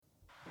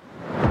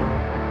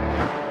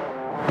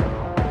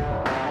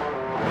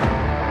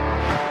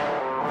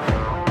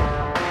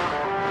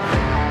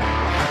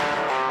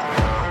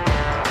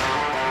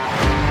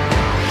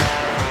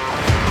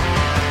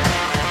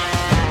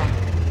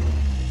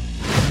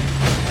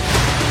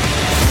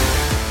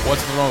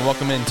What's up, everyone?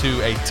 Welcome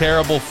into a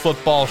Terrible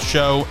Football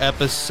Show,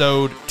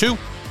 Episode 2.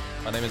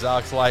 My name is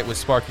Alex Light with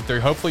Sparky 3.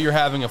 Hopefully you're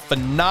having a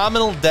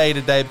phenomenal day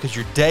today because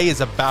your day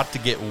is about to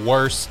get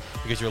worse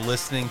because you're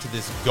listening to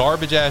this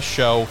garbage-ass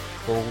show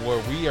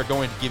where we are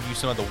going to give you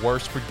some of the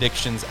worst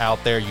predictions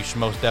out there. You should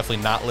most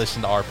definitely not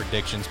listen to our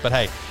predictions. But,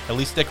 hey, at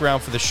least stick around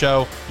for the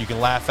show. You can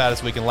laugh at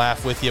us. We can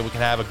laugh with you. We can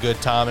have a good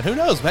time. And who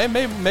knows,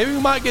 maybe we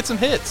might get some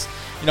hits.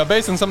 You know,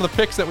 based on some of the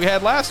picks that we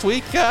had last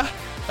week,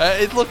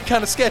 it looked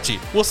kind of sketchy.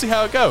 We'll see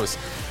how it goes.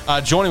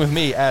 Joining with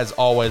me, as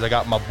always, I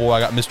got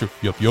Mr.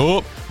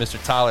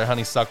 Mr. Tyler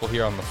Honeysuckle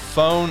here on the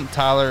phone.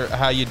 Tyler,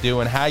 how you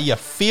doing? How you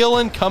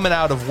feeling coming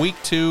out of week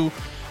 2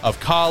 of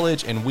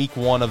college and week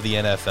 1 of the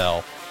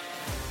NFL?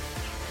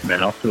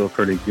 Man, I feel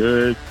pretty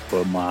good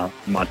for my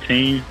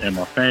team and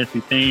my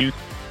fantasy teams.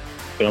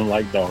 Feeling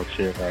like dog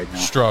shit right now.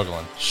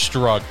 Struggling.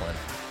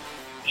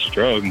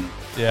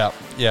 Yeah.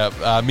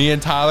 Me and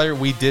Tyler,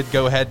 we did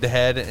go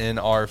head-to-head in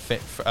our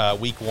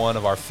week 1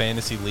 of our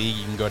fantasy league.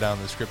 You can go down in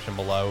the description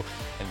below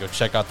and go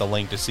check out the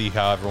link to see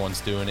how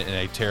everyone's doing it in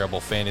a terrible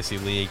fantasy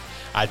league.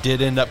 I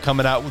did end up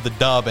coming out with a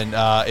dub, and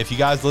if you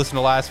guys listened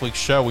to last week's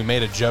show, we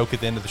made a joke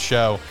at the end of the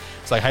show.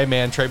 It's like, hey,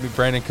 man, trade me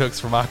Brandon Cooks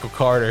for Michael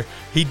Carter.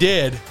 He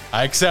did.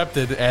 I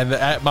accepted, and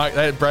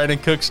that Brandon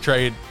Cooks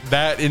trade,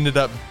 that ended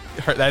up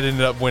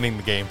winning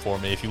the game for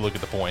me if you look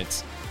at the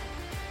points.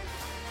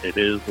 It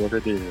is what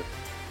it is.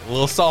 A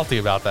little salty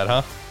about that,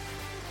 huh?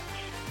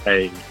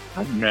 Hey,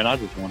 man, I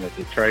just wanted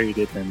to trade.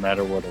 It didn't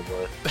matter what it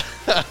was.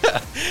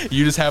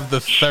 You just have the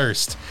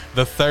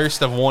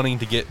thirst of wanting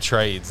to get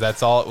trades.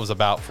 That's all it was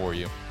about for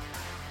you.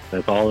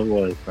 That's all it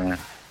was, man.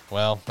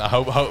 Well, I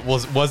hope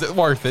was it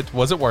worth it?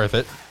 Was it worth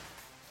it?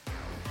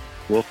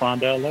 We'll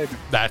find out later.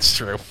 That's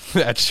true.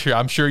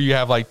 I'm sure you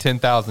have like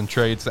 10,000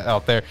 trades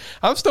out there.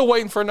 I'm still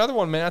waiting for another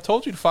one, man. I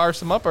told you to fire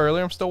some up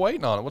earlier. I'm still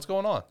waiting on it. What's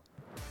going on?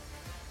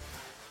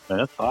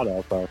 Man, it's hot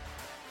outside.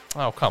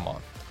 Oh, come on.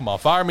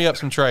 Fire me up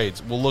some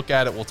trades. We'll look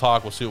at it. We'll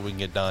talk. We'll see what we can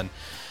get done.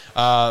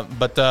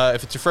 But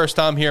if it's your first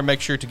time here, make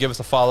sure to give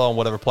us a follow on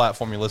whatever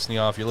platform you're listening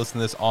on. If you're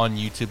listening to this on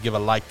YouTube, give a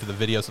like to the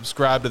video.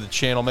 Subscribe to the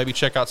channel. Maybe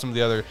check out some of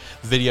the other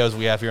videos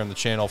we have here on the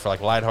channel for like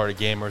Lighthearted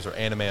Gamers or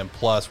Anime and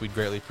Plus. We'd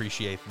greatly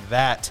appreciate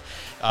that.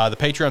 The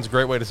Patreon's a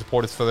great way to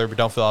support us further, but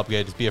don't feel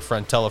obligated. Just be a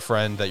friend. Tell a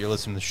friend that you're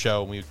listening to the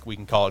show, and we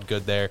can call it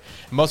good there.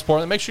 And most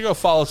importantly, make sure you go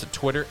follow us at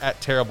Twitter at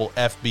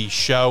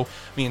TerribleFBShow.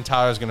 Me and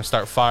Tyler's going to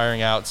start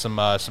firing out some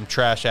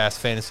trash-ass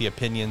fantasy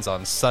opinions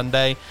on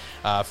Sunday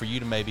for you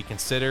to maybe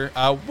consider.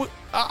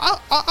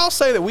 I'll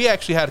say that we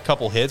actually had a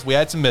couple hits. We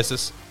had some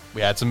misses.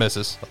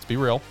 Let's be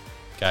real.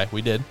 Okay,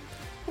 we did.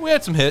 We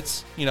had some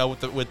hits,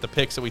 with the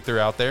picks that we threw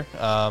out there.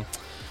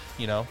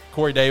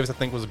 Corey Davis, I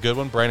think, was a good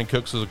one. Brandon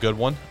Cooks was a good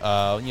one.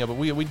 But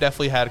we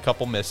definitely had a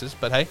couple misses.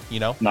 But, hey,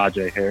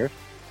 Najee Harris.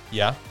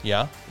 Yeah.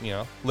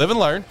 Live and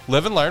learn.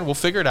 We'll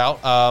figure it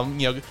out.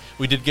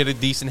 We did get a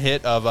decent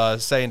hit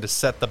of saying to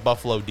set the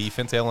Buffalo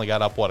defense. They only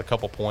got up, a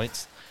couple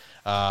points.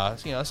 So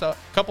a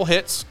couple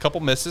hits,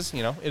 couple misses.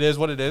 It is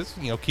what it is.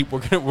 We're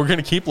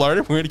gonna keep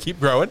learning. We're gonna keep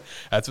growing.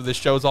 That's what this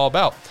show is all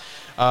about.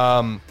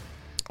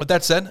 With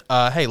that said,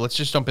 hey, let's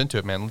just jump into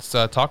it, man. Let's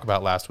talk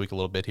about last week a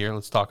little bit here.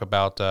 Let's talk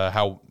about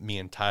how me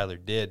and Tyler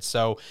did.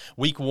 So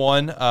week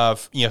 1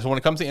 of, so when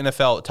it comes to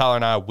NFL, Tyler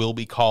and I will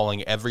be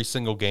calling every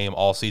single game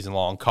all season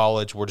long.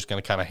 College, we're just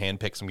going to kind of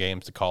handpick some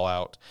games to call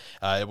out.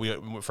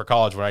 For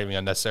college, we're not even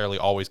going to necessarily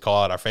always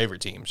call out our favorite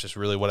teams, just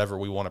really whatever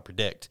we want to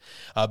predict.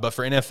 But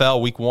for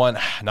NFL, week 1,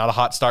 not a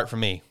hot start for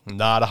me.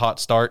 Not a hot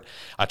start.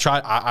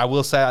 I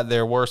will say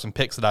there were some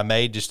picks that I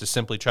made just to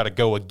simply try to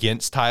go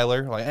against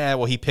Tyler. Like,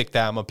 well, he picked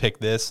that, I'm going to pick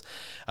this.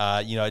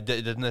 It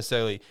didn't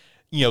necessarily,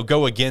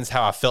 go against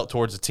how I felt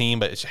towards the team,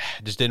 but it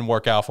just didn't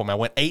work out for me. I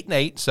went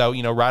 8-8, so,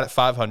 right at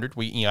 500.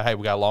 Hey,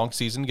 we got a long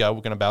season to go. We're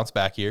going to bounce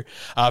back here.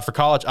 For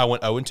college, I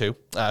went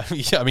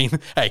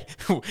 0-2. Hey,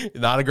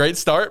 not a great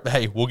start, but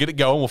hey, we'll get it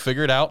going. We'll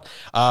figure it out.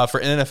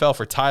 For NFL,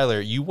 for Tyler,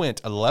 you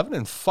went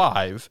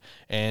 11-5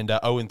 and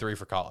 0-3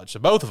 for college. So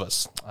both of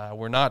us,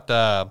 we're not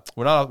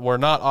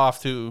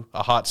off to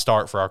a hot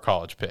start for our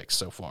college picks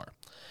so far.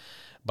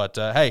 But,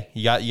 hey,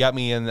 you got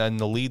me in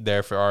the lead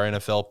there for our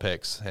NFL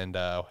picks. And,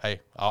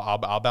 hey,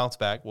 I'll bounce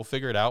back. We'll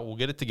figure it out. We'll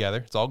get it together.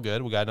 It's all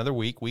good. We got another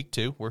week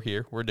 2. We're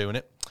here. We're doing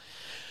it.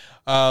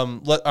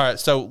 All right,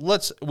 so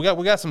we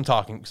got some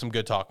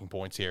good talking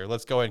points here.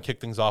 Let's go ahead and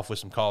kick things off with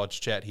some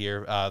college chat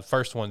here.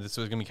 First one, this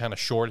is going to be kind of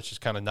short. It's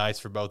just kind of nice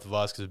for both of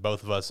us because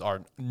both of us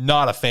are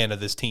not a fan of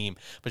this team.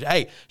 But,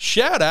 hey,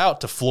 shout out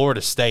to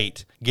Florida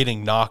State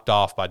getting knocked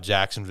off by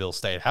Jacksonville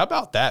State. How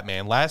about that,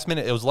 man?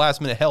 It was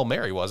last minute Hail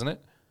Mary, wasn't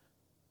it?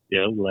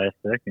 Yeah, it was last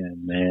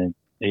second, man.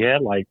 He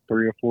had like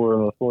 3 or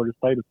 4 Florida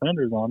State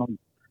defenders on him.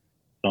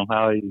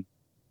 Somehow he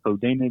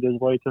Houdini'd his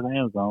way to the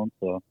end zone,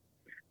 so it's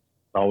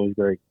always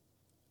great.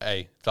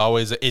 Hey,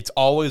 it's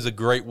always a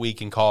great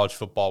week in college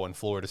football when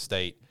Florida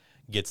State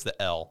gets the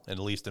L, at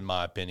least in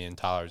my opinion,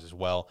 Tyler's as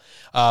well.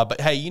 But,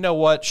 hey, you know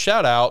what?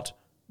 Shout out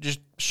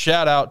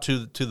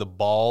to the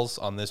balls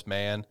on this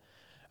man.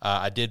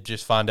 I did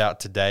just find out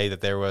today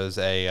that there was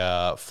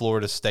a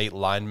Florida State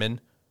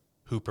lineman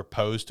who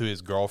proposed to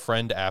his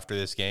girlfriend after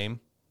this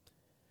game.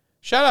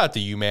 Shout out to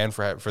you, man,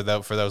 for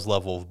those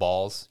level of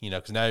balls,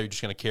 because now you're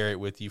just going to carry it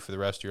with you for the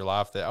rest of your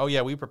life. That, oh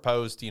yeah, we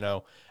proposed,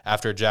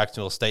 after a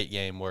Jacksonville State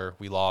game where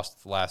we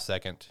lost the last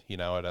second, at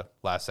a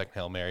last second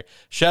Hail Mary.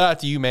 Shout out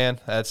to you, man.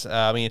 That's,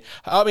 in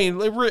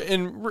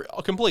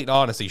complete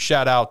honesty,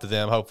 shout out to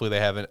them. Hopefully they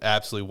have an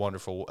absolutely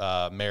wonderful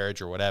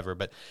marriage or whatever.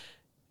 But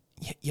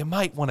you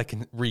might want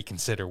to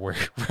reconsider where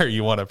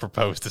you want to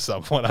propose to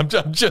someone. I'm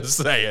just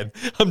saying.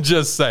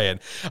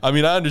 I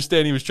mean, I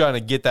understand he was trying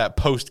to get that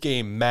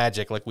post-game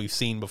magic like we've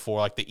seen before,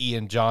 like the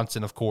Ian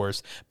Johnson, of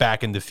course,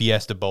 back in the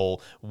Fiesta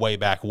Bowl way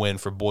back when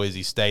for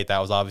Boise State. That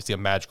was obviously a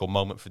magical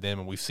moment for them,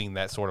 and we've seen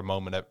that sort of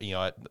moment at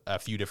a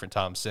few different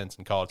times since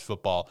in college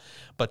football.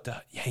 But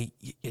hey,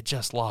 you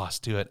just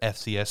lost to an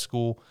FCS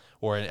school.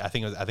 Or it's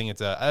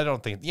FCS,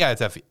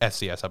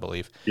 I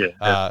believe. Yeah,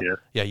 FCS.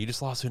 Yeah, you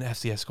just lost to an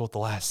FCS school at the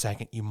last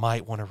second. You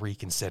might want to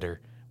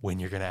reconsider when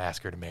you're going to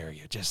ask her to marry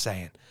you. Just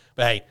saying.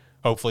 But hey,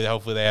 hopefully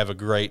they have a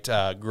great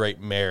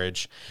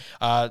marriage.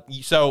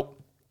 So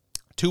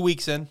 2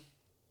 weeks in,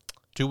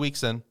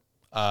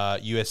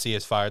 USC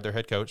has fired their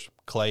head coach,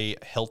 Clay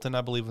Helton,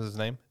 I believe was his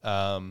name.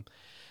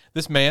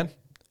 This man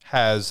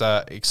has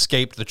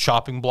escaped the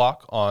chopping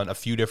block on a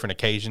few different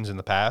occasions in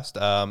the past.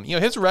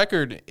 His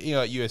record, at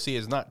USC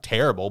is not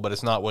terrible, but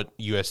it's not what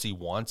USC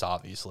wants,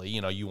 obviously.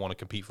 You want to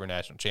compete for a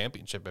national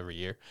championship every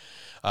year.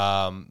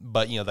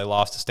 But they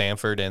lost to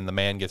Stanford, and the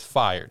man gets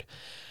fired.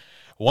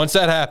 Once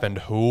that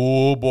happened,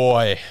 oh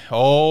boy,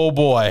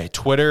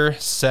 Twitter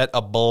set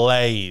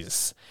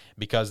ablaze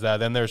because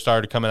then there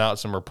started coming out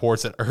some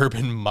reports that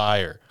Urban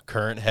Meyer,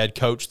 current head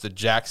coach, the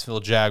Jacksonville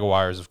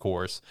Jaguars, of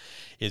course,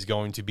 is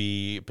going to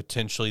be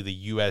potentially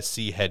the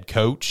USC head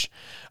coach.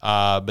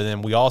 But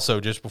then we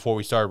also, just before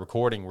we started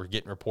recording, we're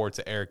getting reports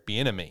of Eric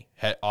Bieniemy,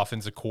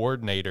 offensive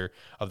coordinator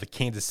of the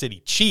Kansas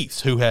City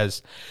Chiefs, who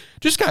has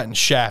just gotten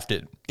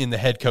shafted in the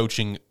head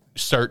coaching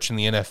search in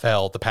the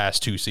NFL the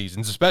past 2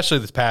 seasons, especially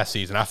this past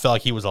season. I felt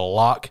like he was a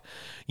lock.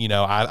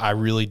 I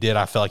really did.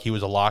 I felt like he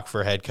was a lock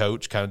for a head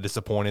coach. Kind of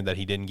disappointed that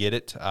he didn't get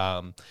it.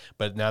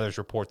 But now there's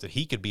reports that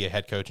he could be a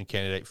head coaching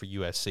candidate for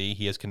USC.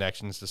 He has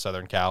connections to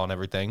Southern Cal and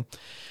everything.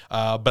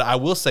 But I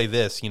will say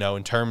this,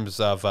 in terms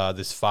of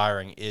this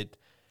firing,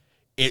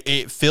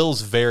 it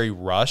feels very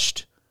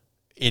rushed.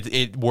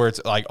 Where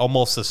it's like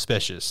almost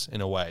suspicious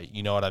in a way,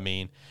 you know what I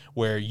mean?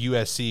 Where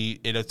USC,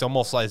 it's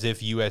almost as if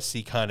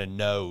USC kind of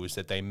knows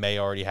that they may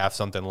already have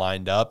something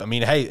lined up. I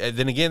mean, hey,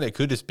 then again, it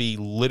could just be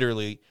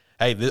literally,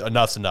 hey,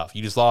 enough's enough.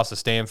 You just lost to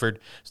Stanford.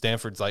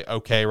 Stanford's like,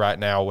 okay, right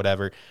now,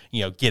 whatever,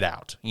 get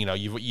out.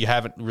 You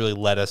haven't really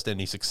led us to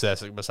any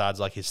success besides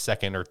like his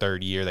second or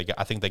third year.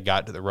 I think they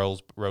got to the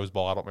Rose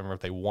Bowl. I don't remember if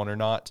they won or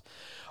not.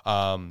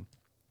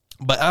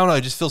 But I don't know.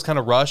 It just feels kind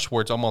of rushed,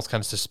 where it's almost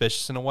kind of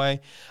suspicious in a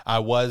way.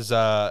 I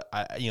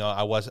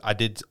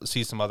did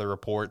see some other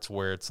reports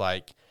where it's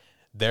like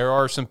there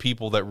are some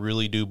people that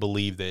really do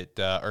believe that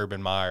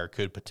Urban Meyer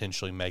could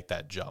potentially make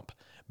that jump,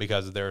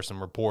 because there are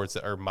some reports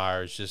that Urban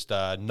Meyer is just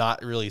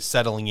not really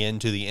settling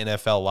into the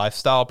NFL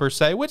lifestyle per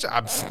se. Which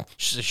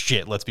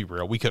shit. Let's be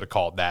real. We could have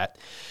called that.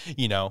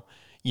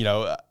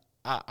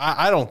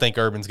 I don't think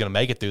Urban's going to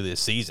make it through this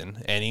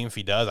season, and even if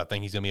he does, I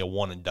think he's going to be a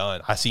one and done.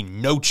 I see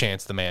no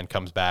chance the man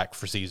comes back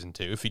for season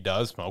 2. If he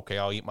does, okay,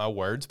 I'll eat my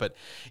words. But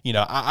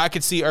I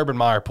could see Urban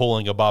Meyer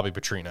pulling a Bobby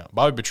Petrino.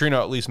 Bobby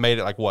Petrino at least made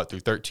it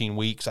through 13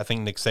 weeks. I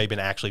think Nick Saban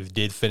actually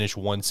did finish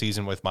one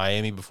season with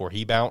Miami before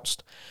he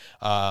bounced.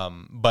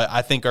 But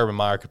I think Urban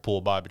Meyer could pull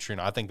a Bobby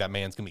Petrino. I think that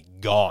man's going to be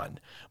gone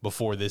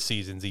before this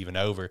season's even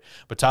over.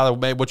 But Tyler,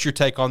 what's your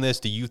take on this?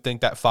 Do you think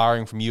that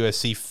firing from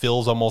USC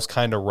feels almost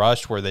kind of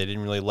rushed, where they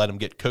didn't really let him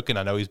get cooking?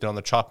 I know he's been on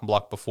the chopping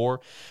block before,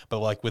 but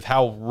like with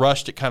how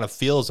rushed it kind of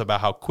feels about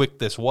how quick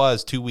this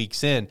was 2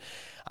 weeks in,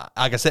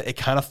 like I said, it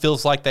kind of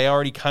feels like they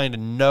already kind of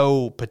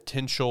know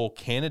potential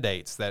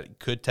candidates that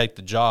could take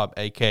the job,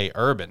 aka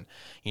Urban.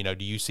 Do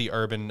you see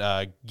Urban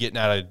getting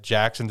out of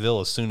Jacksonville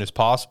as soon as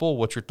possible?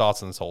 What's your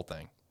thoughts on this whole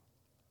thing?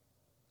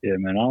 Yeah,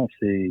 man,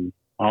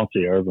 I don't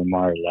see Urban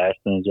Meyer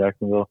lasting in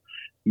Jacksonville,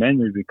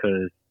 mainly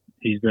because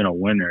he's been a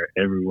winner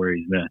everywhere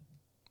he's been.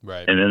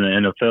 Right. And in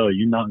the NFL,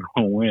 you're not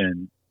going to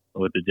win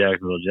with the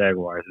Jacksonville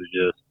Jaguars, who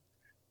just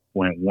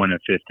went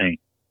 1-15.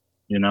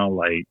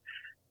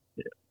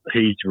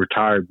 He's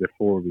retired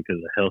before because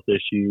of health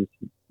issues,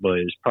 but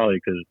it's probably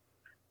because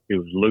he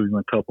was losing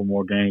a couple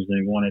more games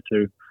than he wanted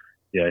to.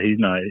 Yeah, he's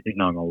not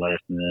going to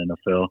last in the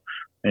NFL.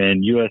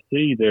 And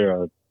USC,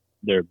 they're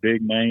a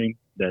big name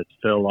that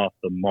fell off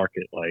the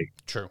market.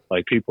 True.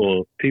 Like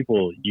people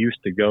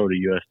used to go to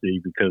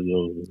USC because it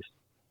was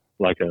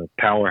like a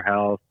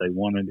powerhouse. They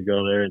wanted to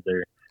go there.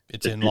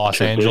 It's in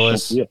Los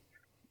Angeles.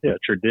 Yeah,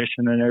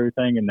 tradition and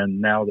everything. And then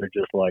now they're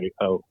just like,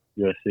 oh,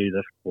 USC,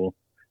 that's cool.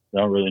 They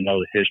don't really know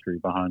the history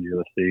behind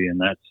USC, and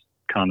that's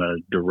kind of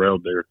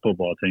derailed their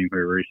football team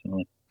here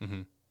recently.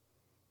 Mm-hmm.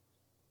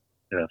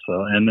 Yeah,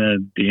 so, and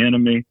then the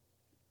enemy,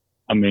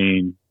 I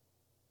mean,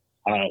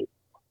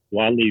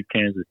 why leave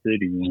Kansas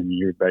City when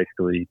you're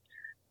probably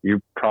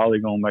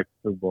going to make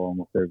the Super Bowl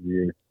almost every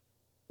year?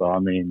 So, I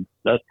mean,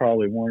 that's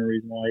probably one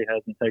reason why he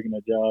hasn't taken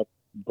a job.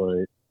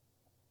 But,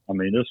 I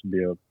mean, this would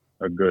be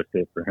a good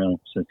fit for him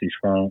since he's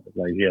from,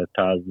 like, he has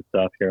ties to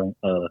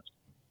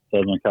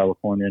Southern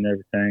California and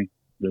everything.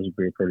 This would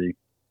be a pretty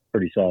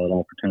solid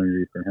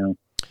opportunity for him.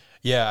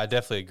 Yeah, I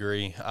definitely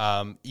agree.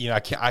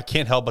 I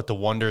can't help but to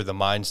wonder the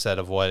mindset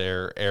of what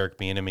Eric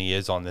Bieniemy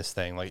is on this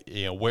thing. Like,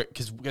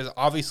 because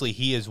obviously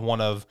he is one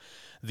of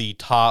the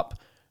top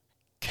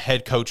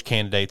head coach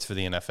candidates for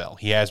the NFL.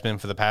 He has been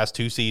for the past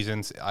 2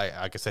 seasons.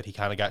 Like I said, he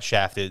kind of got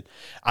shafted.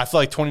 I feel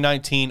like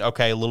 2019,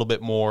 okay, a little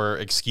bit more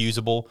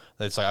excusable.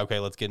 It's like, okay,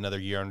 let's get another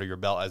year under your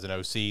belt as an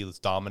OC. Let's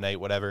dominate,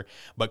 whatever.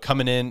 But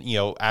coming in,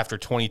 after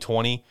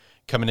 2020,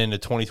 coming into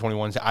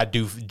 2021, I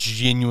do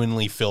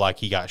genuinely feel like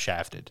he got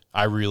shafted.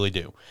 I really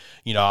do.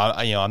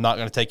 I'm not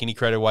going to take any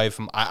credit away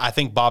from. I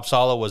think Bob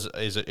Saleh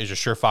is a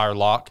surefire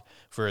lock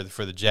for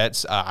the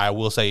Jets. I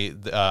will say,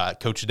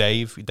 Coach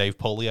Dave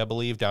Poley, I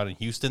believe, down in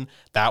Houston.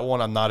 That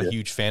one, I'm not a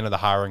huge fan of the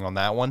hiring on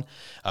that one.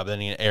 But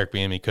then Eric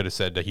Bieniemy could have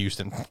said to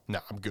Houston, "No,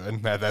 I'm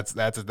good. That's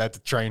a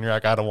train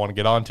wreck I don't want to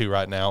get onto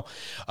right now."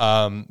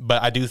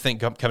 But I do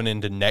think coming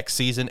into next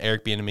season,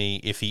 Eric Bieniemy,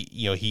 if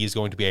he is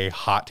going to be a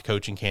hot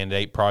coaching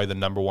candidate, probably the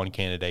number one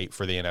candidate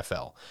for the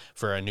NFL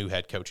for a new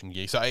head coaching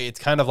gig. So it's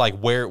kind of like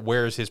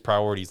where is his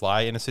priorities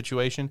lie in a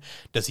situation?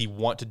 Does he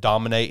want to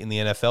dominate in the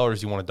NFL, or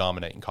does he want to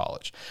dominate in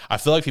college? I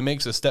feel like if he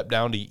makes a step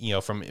down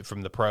to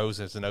from the pros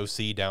as an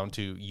OC down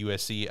to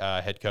USC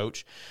head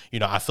coach,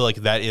 I feel like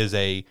that is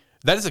a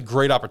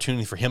great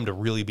opportunity for him to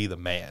really be the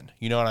man.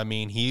 You know what I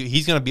mean?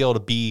 He's going to be able to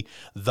be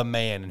the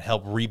man and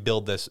help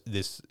rebuild this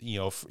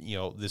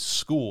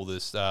school,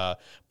 this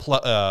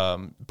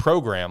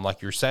program,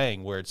 like you're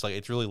saying, where it's like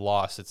it's really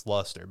lost its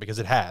luster, because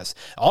it has.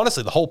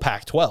 Honestly, the whole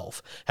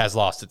Pac-12 has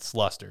lost its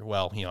luster.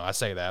 Well, I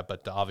say that,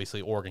 but obviously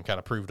Oregon kind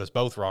of proved us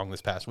both wrong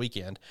this past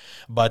weekend.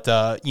 But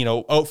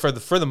for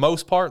the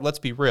most part, let's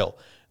be real.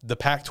 The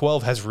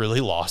Pac-12 has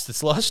really lost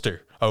its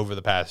luster over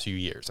the past few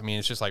years. I mean,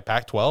 it's just like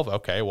Pac-12,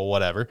 okay, well,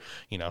 whatever,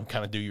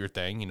 kind of do your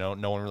thing. No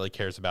one really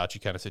cares about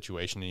you kind of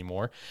situation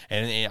anymore.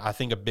 And I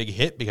think a big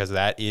hit because of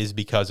that is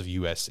because of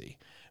USC,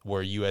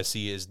 where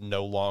USC is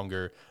no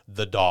longer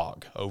the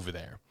dog over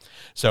there.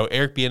 So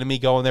Eric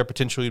Bieniemy going there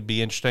potentially would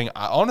be interesting.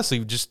 I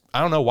honestly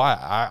I don't know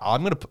why.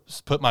 I'm going to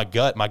put my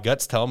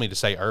gut's telling me to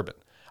say Urban.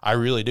 I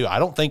really do. I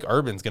don't think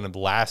Urban's going to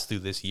last through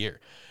this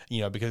year.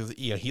 Because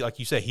he, like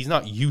you said, he's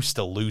not used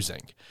to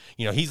losing.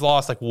 He's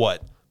lost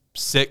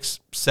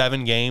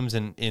 6-7 games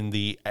in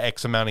the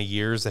X amount of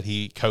years that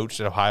he coached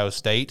at Ohio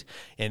State.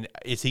 And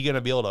is he going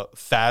to be able to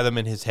fathom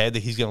in his head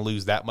that he's going to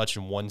lose that much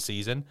in one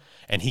season?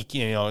 And he,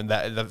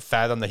 the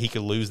fathom that he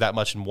could lose that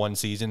much in one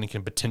season and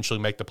can potentially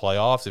make the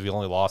playoffs if he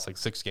only lost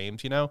 6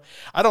 games.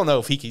 I don't know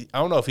if he's going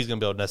to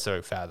be able to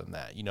necessarily fathom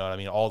that. You know what I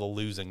mean? All the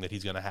losing that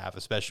he's going to have,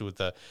 especially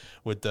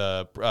with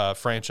the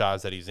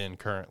franchise that he's in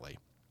currently.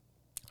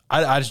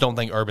 I just don't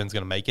think Urban's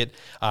going to make it.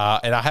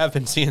 And I have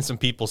been seeing some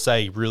people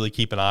say really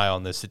keep an eye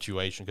on this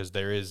situation, because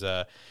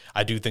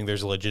I do think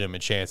there's a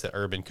legitimate chance that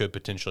Urban could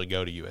potentially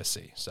go to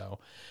USC. So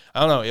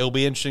I don't know. It'll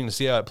be interesting to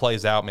see how it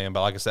plays out, man.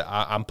 But like I said,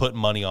 I'm putting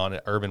money on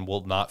it. Urban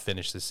will not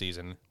finish this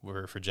season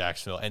for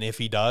Jacksonville. And if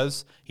he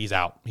does, he's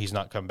out. He's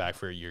not coming back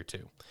for a year or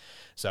two.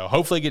 So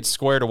hopefully it gets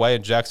squared away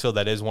in Jacksonville.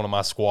 That is one of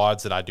my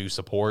squads that I do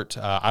support.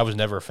 I was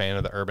never a fan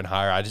of the Urban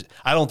hire.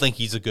 I don't think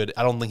he's going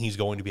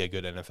to be a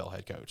good NFL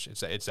head coach.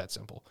 It's that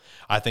simple.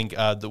 I think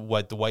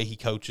the way he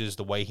coaches,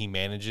 the way he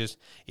manages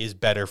is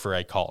better for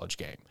a college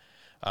game.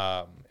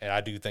 And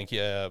I do think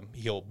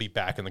he'll be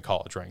back in the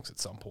college ranks at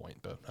some point,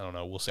 but I don't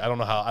know. We'll see. I don't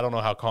know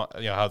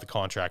how the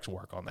contracts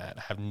work on that.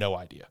 I have no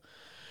idea.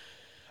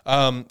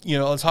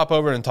 Let's hop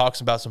over and talk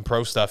about some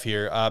pro stuff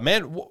here.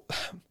 Man,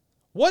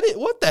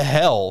 what the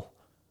hell?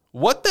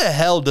 What the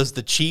hell does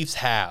the Chiefs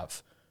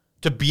have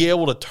to be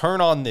able to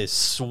turn on this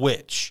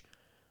switch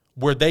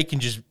where they can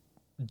just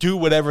do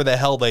whatever the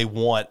hell they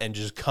want and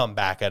just come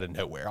back out of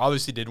nowhere?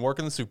 Obviously, didn't work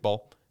in the Super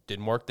Bowl.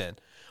 Didn't work then.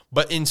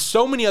 But in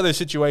so many other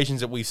situations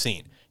that we've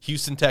seen,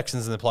 Houston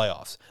Texans in the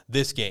playoffs,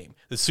 this game,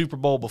 the Super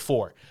Bowl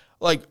before,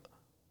 what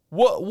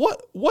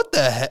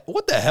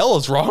the hell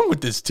is wrong with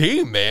this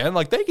team, man?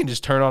 They can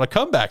just turn on a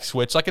comeback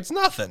switch like it's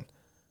nothing.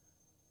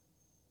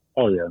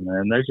 Oh yeah,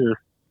 man. They're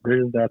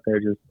just out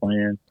there just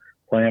playing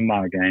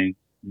my game,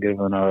 giving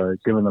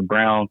the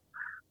Browns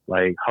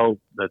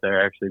hope that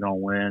they're actually gonna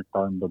win,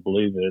 starting to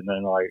believe it, and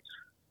then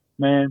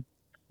man,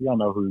 y'all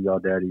know who y'all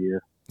daddy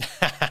is.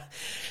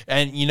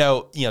 And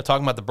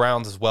talking about the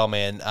Browns as well,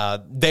 man,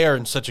 they are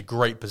in such a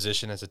great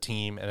position as a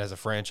team and as a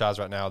franchise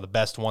right now. The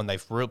best one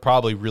they've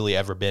probably really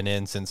ever been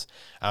in since,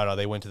 I don't know,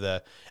 they went to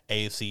the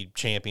AFC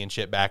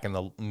Championship back in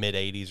the mid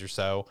 '80s or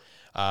so.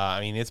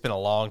 It's been a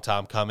long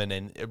time coming,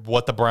 and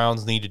what the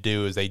Browns need to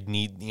do is they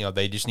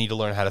just need to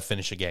learn how to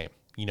finish a game.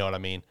 You know what I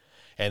mean?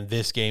 And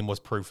this game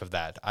was proof of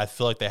that. I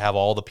feel like they have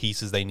all the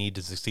pieces they need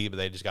to succeed, but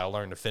they just got to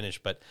learn to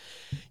finish. But,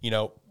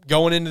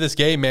 going into this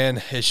game,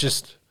 man, it's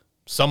just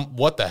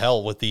what the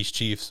hell with these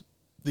Chiefs.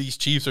 These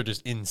Chiefs are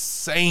just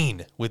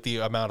insane with the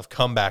amount of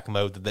comeback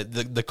mode.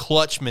 The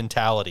clutch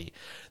mentality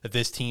that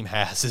this team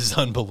has is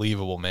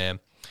unbelievable, man.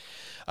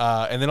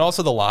 And then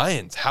also the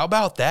Lions. How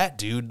about that,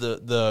 dude?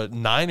 The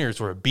Niners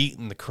were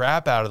beating the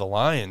crap out of the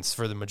Lions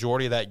for the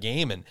majority of that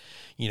game. And,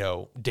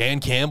 Dan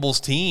Campbell's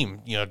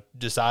team,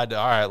 decided,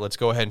 all right, let's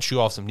go ahead and chew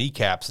off some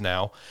kneecaps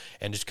now,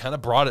 and just kind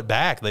of brought it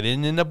back. They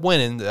didn't end up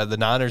winning. The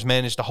Niners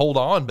managed to hold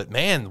on. But,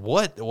 man,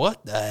 what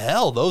the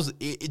hell?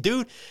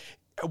 Dude,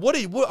 what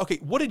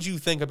did you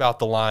think about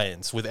the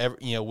Lions with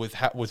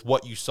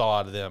what you saw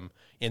out of them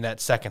in that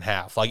second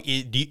half? Like,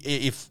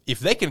 if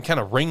they can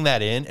kind of ring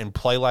that in and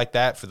play like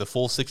that for the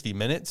full 60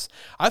 minutes,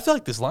 I feel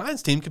like this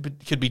Lions team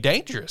could be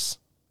dangerous.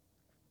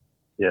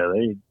 Yeah,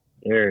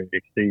 they're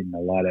exceeding a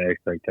lot of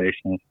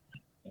expectations.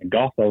 And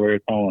Goff over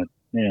here throwing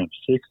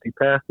 60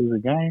 passes a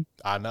game.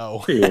 I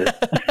know. Yeah.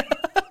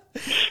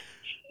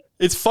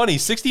 It's funny,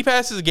 60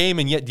 passes a game,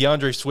 and yet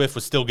DeAndre Swift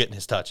was still getting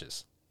his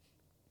touches.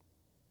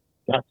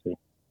 Got to.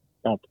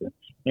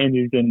 And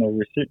he's getting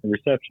the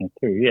receptions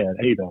too. Yeah,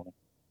 8 of them.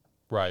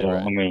 Right, so,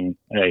 right. I mean,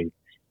 hey,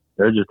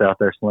 they're just out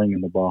there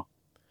slinging the ball.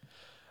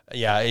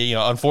 Yeah,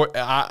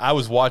 I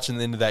was watching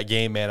the end of that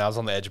game, man. I was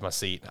on the edge of my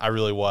seat. I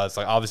really was.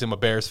 Like, obviously, I'm a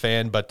Bears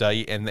fan, but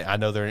and I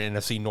know they're an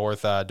NFC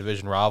North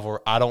division rival.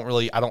 I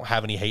don't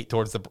have any hate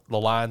towards the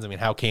Lions. I mean,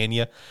 how can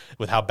you,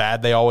 with how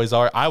bad they always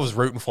are? I was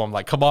rooting for them.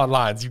 Like, come on,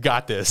 Lions, you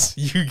got this,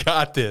 you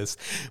got this.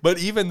 But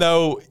even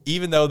though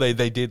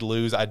they did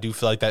lose, I do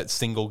feel like that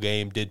single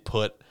game did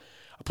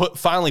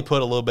finally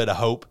put a little bit of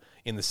hope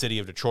in the city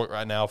of Detroit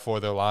right now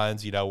for their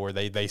Lions, where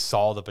they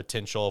saw the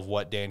potential of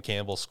what Dan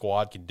Campbell's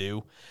squad can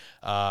do.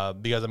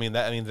 Because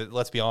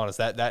let's be honest,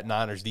 that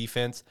Niners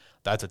defense,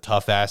 that's a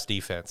tough ass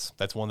defense.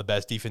 That's one of the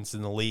best defenses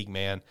in the league,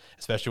 man.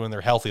 Especially when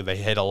they're healthy. They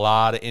had a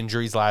lot of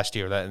injuries last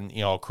year. That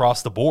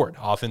across the board,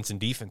 offense and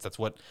defense. That's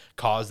what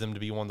caused them to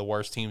be one of the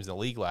worst teams in the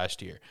league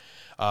last year.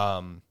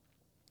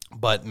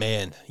 But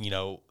man,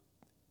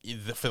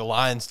 for the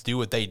Lions to do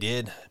what they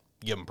did,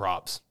 give them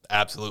props.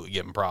 Absolutely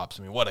give them props.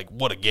 I mean, what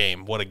a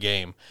game. What a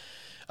game.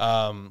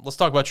 Let's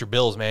talk about your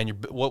Bills, man.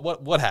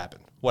 What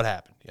happened? What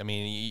happened? I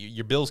mean,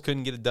 your Bills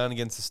couldn't get it done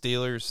against the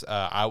Steelers.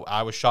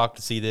 I was shocked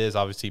to see this.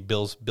 Obviously,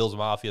 Bills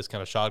Mafia is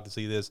kind of shocked to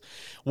see this.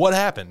 What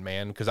happened,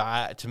 man? Because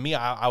I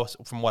was,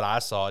 from what I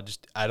saw,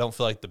 I don't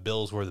feel like the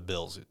Bills were the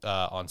Bills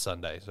on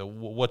Sunday. So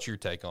what's your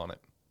take on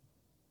it?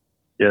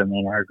 Yeah,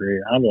 man, I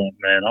agree. I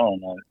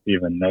don't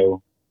even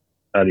know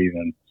how to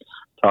even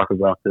talk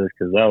about this,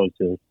 because that was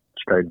just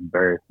straight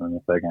embarrassing in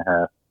the second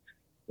half.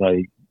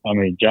 Like, I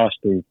mean, Josh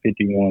threw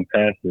 51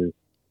 passes,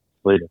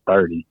 lead to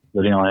 30,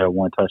 but he only had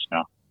 1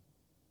 touchdown.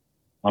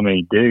 I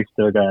mean, Diggs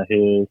still got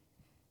his,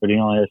 but he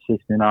only had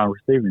 69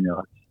 receiving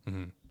yards.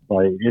 Mm-hmm.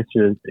 Like, it's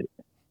just,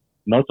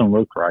 nothing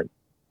looked right,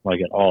 like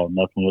at all.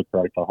 Nothing looked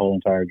right the whole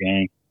entire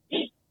game.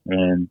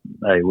 And,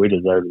 hey, we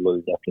deserve to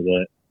lose after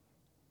that.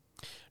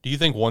 Do you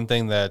think one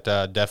thing that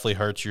definitely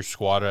hurts your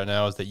squad right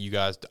now is that you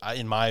guys,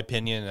 in my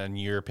opinion and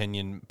your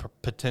opinion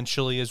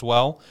potentially as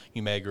well,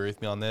 you may agree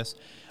with me on this,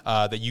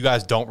 that you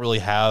guys don't really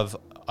have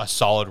a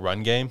solid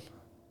run game?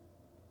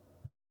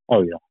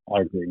 Oh, yeah,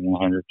 I agree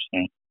 100%.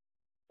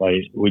 Like,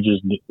 we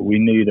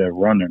need a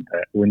runner.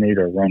 We need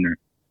a runner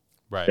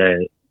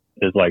that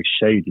is like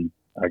Shady.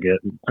 I guess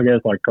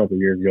like a couple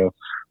of years ago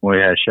when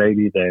we had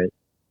Shady that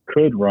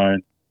could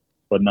run,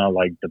 but not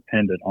like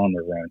dependent on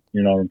the run.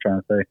 You know what I'm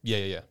trying to say?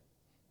 Yeah.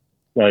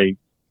 Like,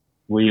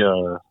 we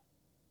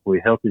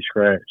healthy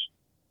scratched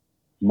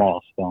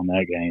Moss on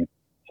that game.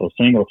 So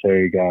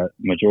Singletary got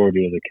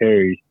majority of the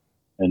carries,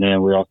 and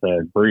then we also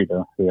had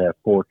Breida, who had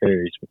 4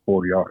 carries for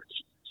 40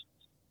 yards.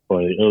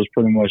 But it was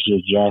pretty much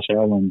just Josh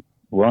Allen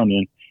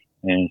running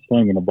and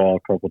slinging the ball a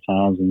couple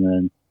times, and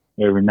then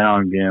every now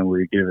and again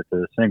we give it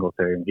to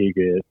Singletary, and he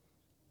gets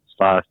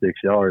 5-6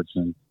 yards,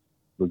 and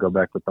we go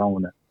back to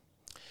throwing it.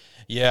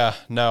 Yeah,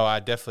 no, I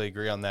definitely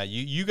agree on that.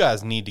 You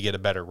guys need to get a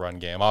better run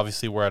game.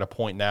 Obviously, we're at a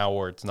point now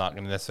where it's not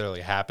going to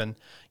necessarily happen,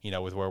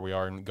 with where we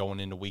are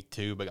going into week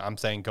 2. But I'm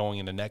saying going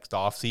into next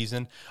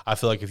offseason, I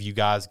feel like if you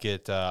guys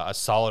get a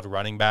solid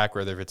running back,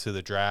 whether it's through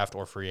the draft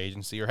or free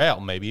agency or hell,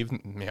 maybe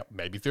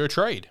through a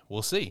trade,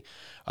 we'll see.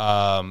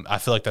 I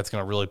feel like that's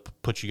going to really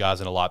put you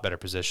guys in a lot better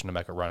position to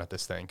make a run at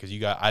this thing, because you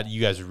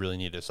guys really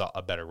need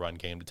a better run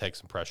game to take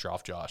some pressure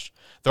off Josh.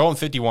 Throwing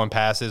 51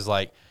 passes,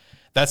 like,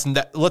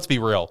 let's be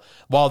real.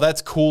 While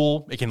that's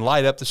cool, it can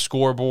light up the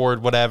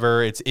scoreboard,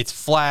 whatever. It's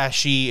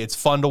flashy. It's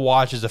fun to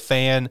watch as a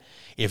fan.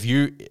 If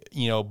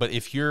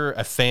you're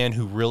a fan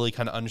who really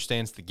kind of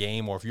understands the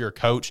game, or if you're a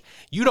coach,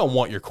 you don't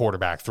want your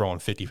quarterback throwing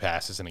 50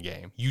 passes in a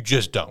game. You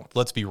just don't.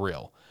 Let's be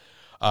real.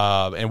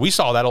 And we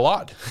saw that a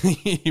lot.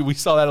 We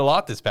saw that a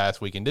lot this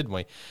past weekend, didn't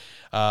we?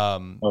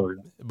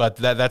 But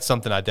that's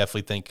something I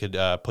definitely think could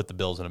put the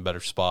Bills in a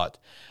better spot.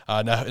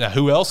 Now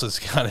who else is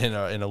kind of in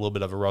a little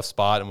bit of a rough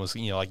spot and was,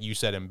 like you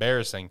said,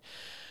 embarrassing?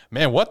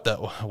 Man, what's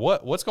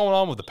going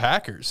on with the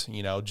Packers? And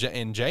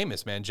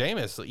Jameis,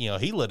 man,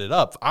 he lit it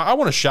up. I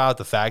want to shout out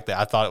the fact that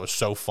I thought it was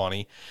so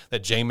funny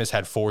that Jameis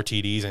had 4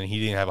 TDs and he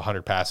didn't have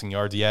 100 passing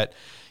yards yet.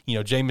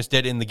 Jameis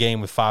did end the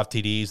game with 5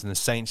 TDs, and the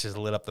Saints just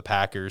lit up the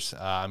Packers.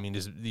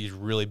 Just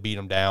really beat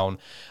them down.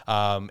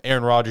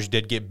 Aaron Rodgers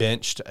did get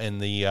benched in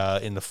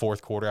the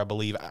fourth quarter, I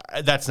believe.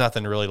 That's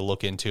nothing really to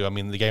look into. I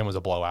mean, the game was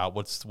a blowout.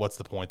 What's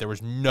the point? There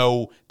was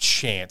no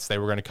chance they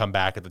were going to come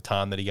back at the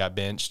time that he got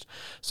benched.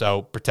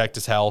 So protect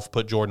his health,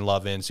 put Jordan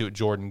Love in, see what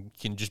Jordan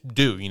can just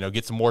do.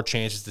 Get some more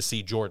chances to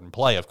see Jordan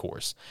play. Of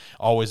course,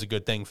 always a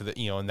good thing for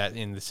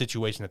in the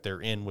situation that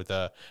they're in with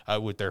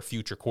their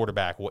future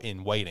quarterback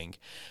in waiting.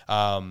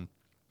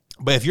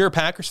 But if you're a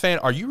Packers fan,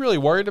 are you really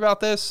worried about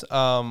this,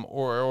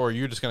 or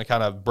you're just going to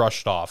kind of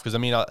brush it off? Because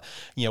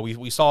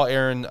we saw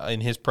Aaron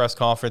in his press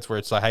conference where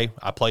it's like, hey,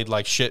 I played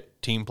like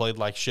shit. Team played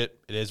like shit.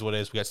 It is what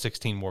it is. We got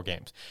 16 more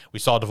games. We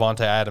saw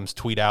Devontae Adams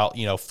tweet out,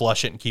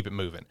 flush it and keep it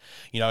moving.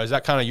 Is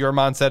that kind of your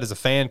mindset as a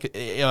fan?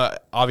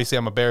 Obviously,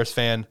 I'm a Bears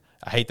fan.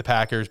 I hate the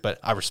Packers, but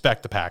I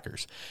respect the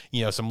Packers.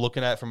 So I'm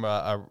looking at it from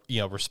a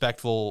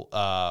respectful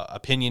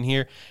opinion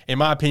here. In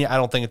my opinion, I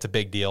don't think it's a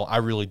big deal. I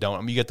really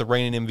don't. You get the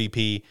reigning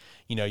MVP.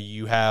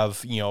 You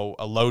have,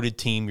 a loaded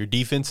team. Your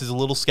defense is a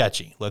little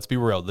sketchy. Let's be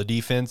real. The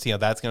defense,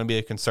 that's going to be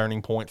a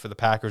concerning point for the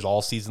Packers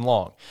all season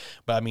long.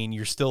 But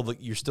you're still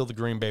the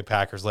Green Bay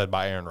Packers led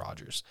by Aaron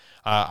Rodgers.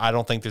 I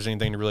don't think there's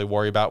anything to really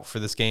worry about for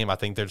this game. I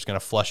think they're just going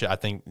to flush it. I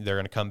think they're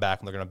going to come back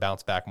and they're going to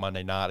bounce back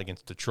Monday night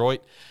against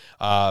Detroit.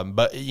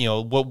 But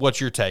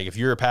what's your take? If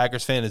you're a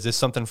Packers fan, is this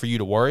something for you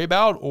to worry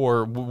about,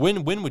 or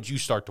when would you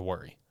start to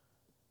worry?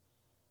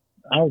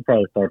 I would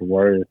probably start to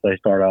worry if they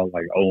start out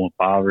like 0-5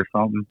 or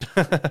something.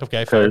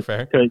 Okay,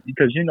 fair.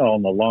 Because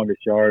on the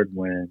longest yard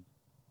when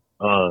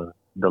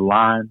the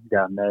line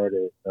got mad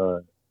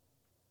at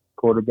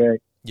quarterback,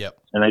 yep,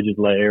 and they just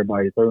let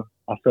everybody through.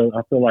 I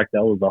feel like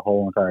that was the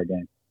whole entire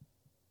game.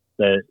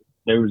 That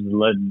they was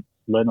letting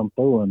them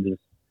through, and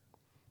just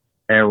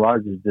Aaron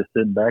Rodgers just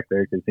sitting back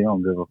there because he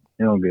don't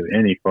give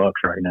any fucks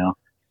right now.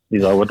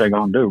 He's like, what they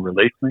gonna do?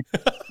 Release me?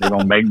 They're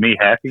gonna make me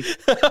happy?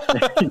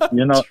 Hey,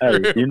 you know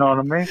what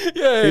I mean?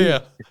 Yeah.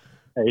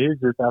 Hey, he's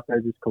just out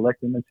there just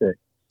collecting the check.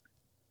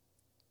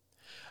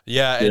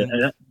 Yeah,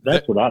 and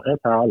that's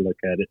how I look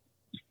at it.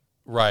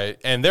 Right,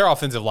 and their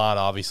offensive line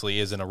obviously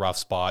is in a rough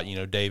spot.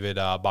 David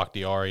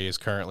Bakhtiari is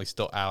currently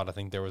still out. I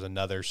think there was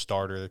another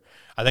starter.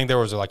 I think there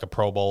was like a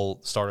Pro Bowl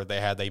starter they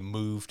had. They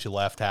moved to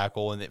left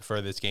tackle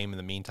for this game in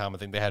the meantime. I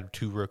think they had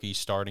 2 rookies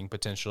starting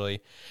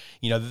potentially.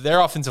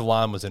 Their offensive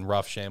line was in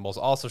rough shambles.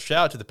 Also,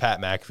 shout out to the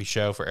Pat McAfee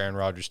show for Aaron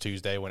Rodgers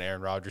Tuesday when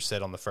Aaron Rodgers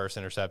said on the first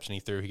interception he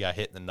threw, he got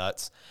hit in the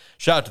nuts.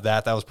 Shout out to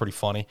that. That was pretty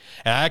funny.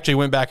 And I actually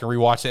went back and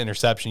rewatched the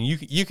interception.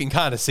 You can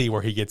kind of see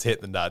where he gets hit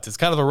in the nuts. It's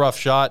kind of a rough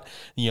shot,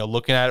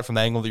 looking at it from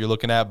the angle that you're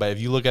looking at, but if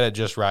you look at it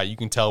just right, you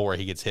can tell where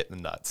he gets hit in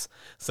the nuts.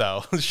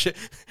 So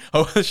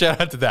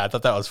shout out to that. I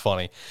thought that was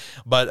funny.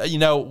 But,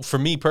 for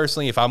me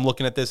personally, if I'm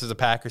looking at this as a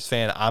Packers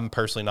fan, I'm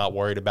personally not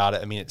worried about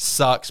it. It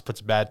sucks,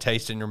 puts a bad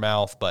taste in your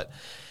mouth, but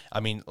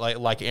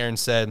like Aaron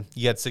said,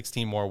 you had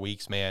 16 more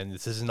weeks, man.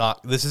 This is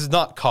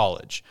not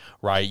college,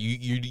 right?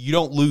 You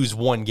don't lose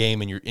one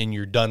game and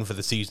you're done for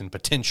the season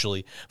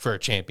potentially for a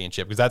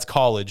championship, because that's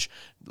college.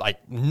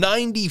 Like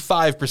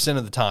 95%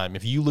 of the time,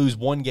 if you lose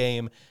one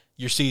game,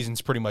 your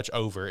season's pretty much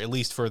over, at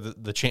least for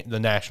the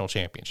national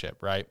championship,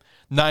 right?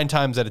 9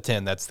 times out of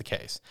 10, that's the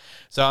case.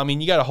 So,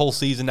 you got a whole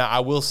season. Now,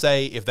 I will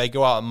say, if they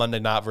go out on Monday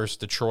night versus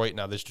Detroit,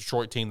 now this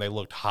Detroit team, they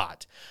looked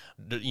hot.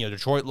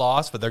 Detroit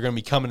lost, but they're going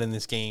to be coming in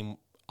this game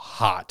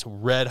hot,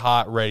 red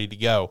hot, ready to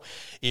go.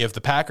 If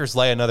the Packers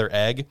lay another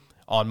egg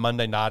on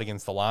Monday night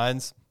against the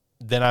Lions,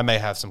 then I may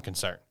have some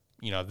concern.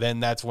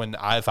 Then that's when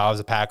if I was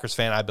a Packers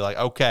fan, I'd be like,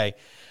 okay,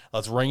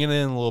 let's ring it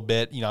in a little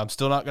bit. I'm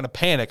still not going to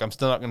panic. I'm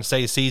still not going to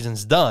say the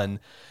season's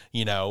done,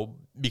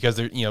 because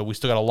we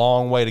still got a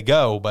long way to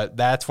go. But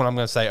that's when I'm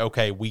going to say,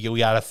 okay, we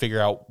got to figure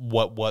out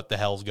what the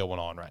hell's going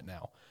on right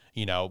now.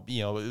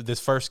 This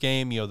first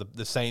game,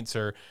 the Saints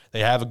they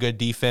have a good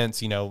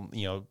defense, with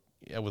a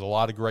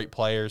lot of great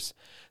players.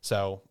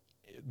 So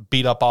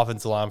beat up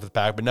offensive line for the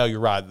Pack. But no, you're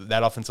right.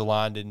 That offensive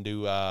line didn't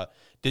do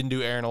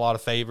Aaron a lot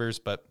of favors,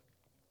 but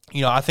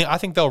I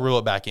think they'll reel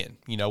it back in.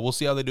 We'll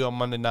see how they do on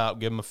Monday night.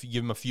 Give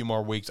them a few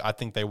more weeks. I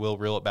think they will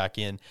reel it back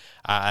in.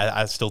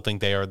 I still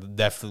think they are the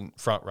definite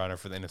front runner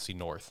for the NFC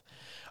North.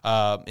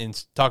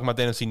 And talking about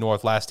the NFC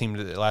North, last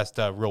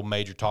real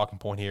major talking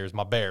point here is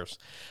my Bears.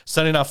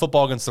 Sunday Night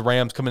Football against the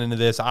Rams coming into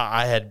this.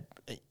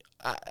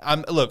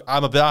 I'm a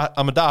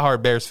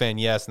diehard Bears fan,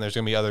 yes, and there's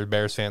going to be other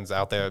Bears fans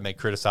out there that may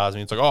criticize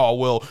me. It's like, oh,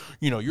 well,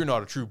 you're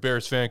not a true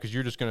Bears fan because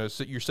you're just going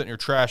to you're sitting here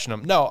trashing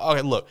them. No,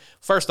 okay, look,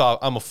 first off,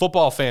 I'm a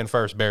football fan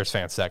first, Bears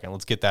fan second.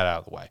 Let's get that out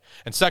of the way.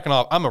 And second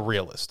off, I'm a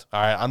realist,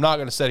 all right? I'm not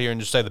going to sit here and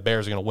just say the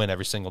Bears are going to win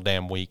every single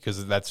damn week,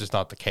 because that's just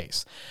not the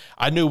case.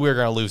 I knew we were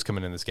going to lose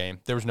coming in this game.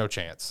 There was no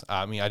chance.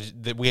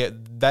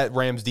 That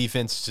Rams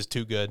defense is just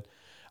too good.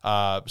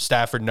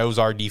 Stafford knows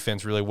our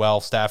defense really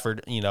well.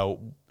 Stafford,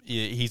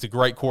 he's a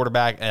great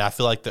quarterback, and I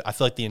feel like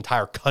the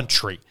entire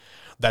country,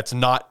 that's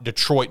not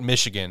Detroit,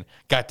 Michigan,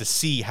 got to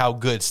see how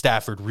good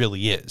Stafford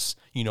really is.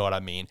 You know what I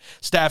mean?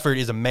 Stafford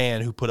is a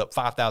man who put up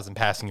 5,000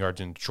 passing yards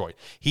in Detroit.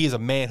 He is a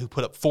man who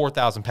put up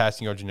 4,000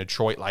 passing yards in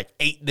Detroit like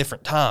 8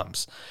 different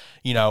times.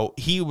 You know,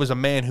 he was a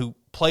man who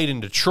played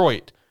in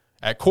Detroit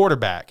at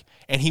quarterback,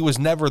 and he was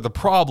never the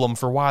problem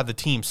for why the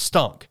team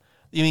stunk.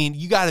 I mean,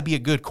 you got to be a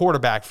good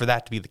quarterback for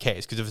that to be the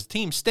case, because if a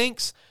team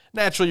stinks,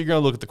 naturally you're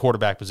going to look at the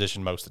quarterback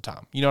position most of the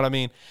time. You know what I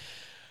mean?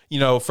 You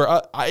know,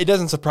 it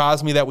doesn't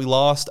surprise me that we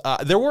lost.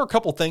 There were a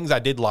couple things I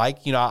did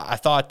like. You know, I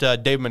thought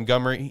David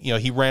Montgomery, you know,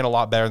 he ran a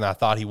lot better than I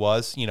thought he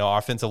was. You know, our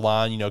offensive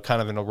line, you know,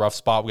 kind of in a rough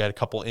spot. We had a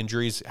couple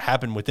injuries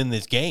happen within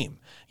this game,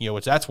 you know,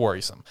 which that's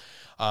worrisome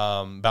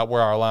about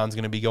where our line's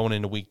going to be going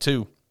into week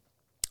 2.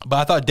 But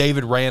I thought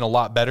David ran a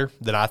lot better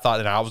than I thought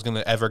that I was going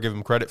to ever give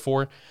him credit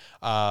for.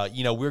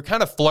 You know, we were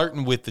kind of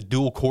flirting with the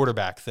dual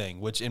quarterback thing,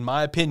 which in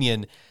my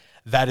opinion,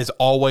 that is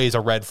always a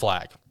red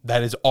flag.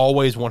 That is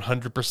always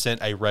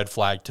 100% a red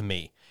flag to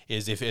me,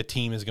 is if a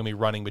team is going to be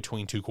running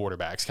between 2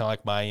 quarterbacks, kind of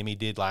like Miami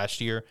did last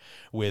year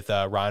with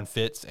Ryan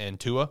Fitz and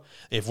Tua.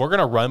 If we're going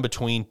to run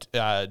between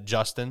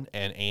Justin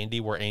and Andy,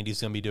 where Andy's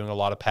going to be doing a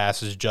lot of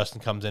passes,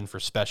 Justin comes in for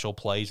special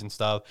plays and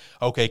stuff,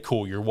 okay,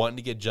 cool. You're wanting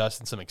to get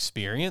Justin some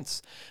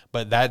experience,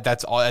 but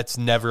that's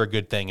never a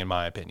good thing in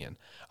my opinion.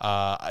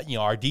 You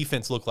know, our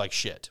defense looked like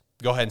shit.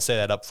 Go ahead and say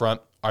that up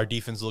front. Our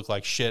defense looked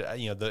like shit.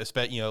 You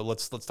know,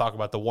 let's talk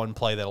about the one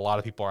play that a lot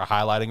of people are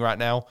highlighting right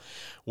now,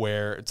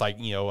 where it's like,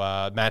 you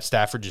know, Matt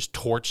Stafford just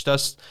torched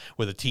us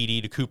with a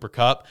TD to Cooper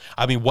Kupp.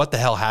 I mean, what the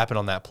hell happened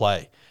on that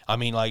play? I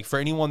mean, like, for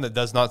anyone that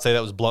does not say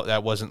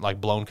that wasn't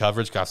like blown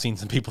coverage, because I've seen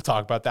some people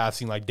talk about that. I've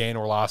seen like Dan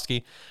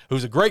Orlovsky,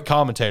 who's a great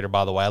commentator,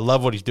 by the way. I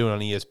love what he's doing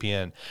on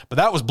ESPN. But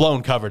that was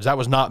blown coverage. That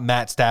was not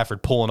Matt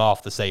Stafford pulling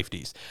off the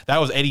safeties.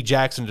 That was Eddie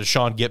Jackson to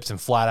Deshaun Gibson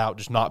flat out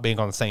just not being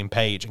on the same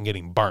page and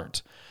getting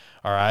burnt.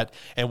 All right.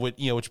 And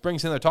which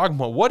brings in there talking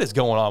about what is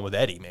going on with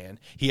Eddie, man.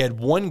 He had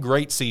one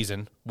great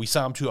season. We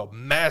signed him to a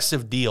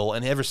massive deal,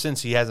 and ever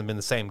since he hasn't been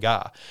the same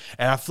guy.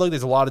 And I feel like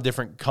there's a lot of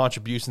different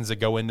contributions that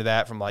go into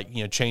that, from like,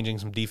 you know, changing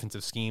some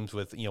defensive schemes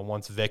with, you know,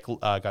 once Vic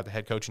got the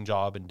head coaching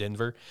job in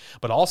Denver.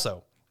 But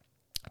also,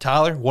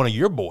 Tyler, one of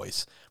your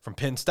boys from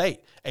Penn State,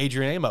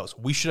 Adrian Amos,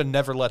 we should have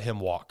never let him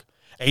walk.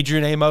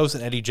 Adrian Amos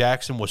and Eddie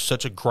Jackson was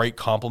such a great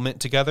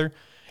compliment together.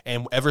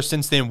 And ever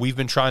since then, we've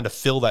been trying to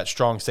fill that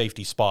strong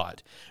safety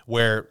spot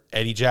where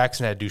Eddie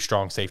Jackson had to do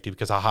strong safety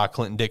because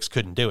Clinton Dix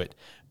couldn't do it.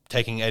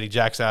 Taking Eddie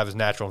Jackson out of his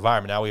natural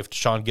environment. Now we have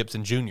Deshaun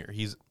Gibson Jr.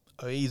 He's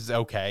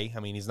okay. I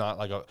mean, he's not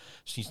like a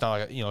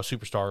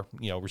superstar,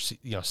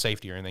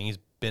 safety or anything. He's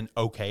been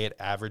okay at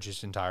average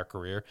his entire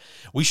career.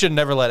 We should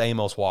never let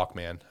Amos walk,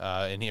 man.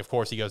 And of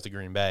course he goes to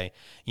Green Bay.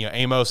 You know,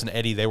 Amos and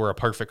Eddie, they were a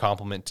perfect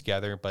complement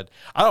together. But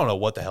I don't know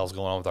what the hell's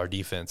going on with our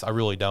defense. I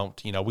really don't.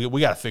 You know,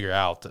 we got to figure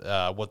out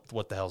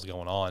what the hell's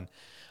going on.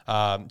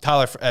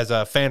 Tyler, as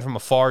a fan from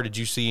afar, did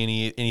you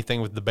see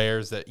anything with the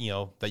Bears that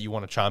you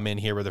want to chime in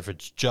here, whether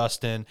it's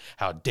Justin,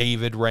 how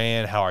David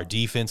ran, how our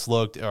defense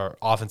looked, or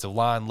offensive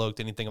line looked,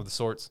 anything of the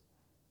sorts?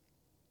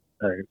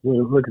 Hey,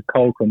 look at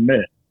Cole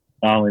Kmet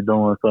finally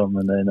doing something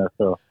in the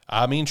NFL.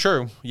 I mean,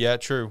 true. Yeah,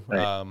 true.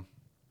 Hey.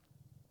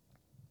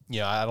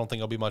 I don't think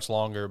it'll be much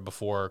longer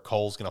before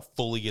Cole's going to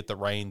fully get the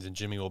reins and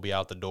Jimmy will be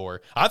out the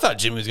door. I thought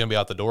Jimmy was going to be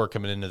out the door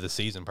coming into the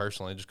season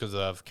personally, just because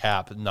of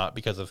cap, not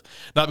because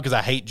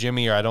I hate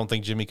Jimmy or I don't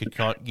think Jimmy could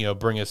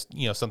bring us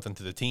something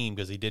to the team,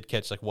 because he did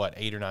catch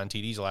 8 or 9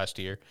 TDs last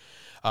year.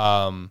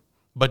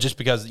 But just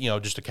because,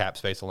 just a cap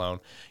space alone.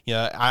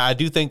 I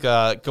do think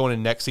going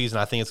into next season,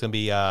 I think it's going to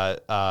be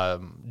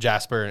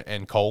Jasper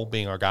and Cole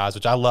being our guys,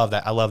 which I love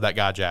that. I love that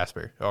guy,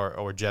 Jasper,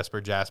 or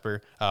Jasper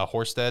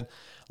Horsted.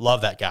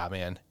 Love that guy,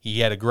 man. He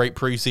had a great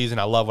preseason.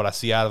 I love what I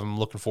see out of him. I'm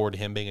looking forward to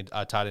him being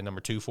a tight end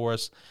number 2 for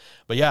us.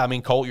 But, yeah, I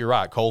mean, Cole, you're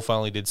right. Cole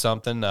finally did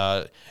something.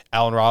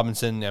 Allen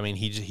Robinson, I mean,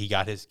 he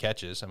got his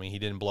catches. I mean, he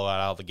didn't blow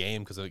out of the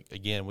game because,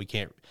 again, we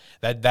can't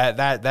 –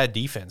 that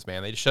defense,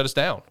 man, they just shut us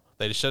down.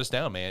 They just shut us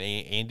down, man.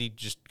 Andy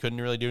just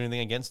couldn't really do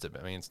anything against it.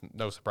 I mean, it's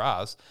no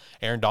surprise.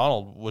 Aaron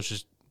Donald was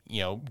just,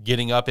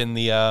 getting up in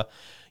the,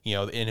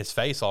 in his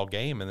face all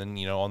game. And then,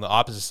 on the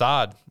opposite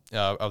side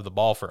of the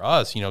ball for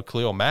us,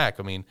 Khalil Mack,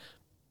 on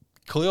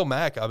a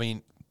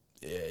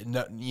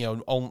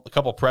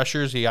couple of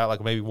pressures, he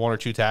got maybe 1 or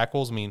 2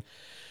 tackles. I mean,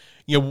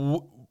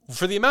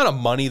 for the amount of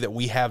money that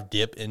we have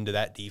dip into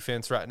that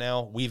defense right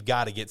now, we've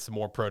got to get some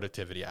more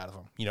productivity out of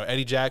them.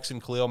 Eddie Jackson,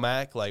 Khalil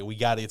Mack, we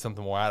got to get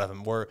something more out of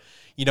them.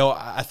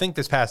 I think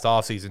this past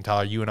offseason,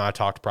 Tyler, you and I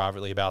talked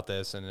privately about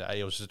this, and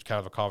it was just kind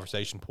of a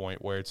conversation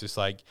point where it's just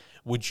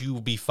would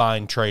you be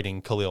fine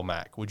trading Khalil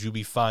Mack? Would you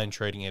be fine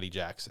trading Eddie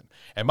Jackson?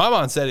 And my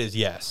mindset is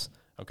yes,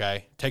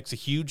 okay? Takes a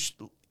huge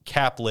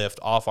cap lift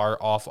off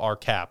our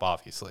cap,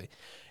 obviously.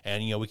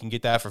 And, we can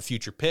get that for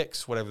future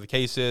picks, whatever the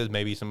case is,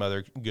 maybe some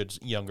other good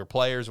younger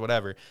players,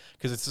 whatever.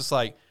 Because it's just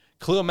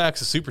Khalil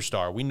Mack's a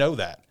superstar. We know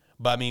that.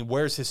 But, I mean,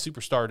 where's his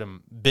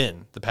superstardom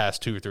been the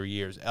past 2 or 3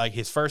 years?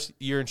 His first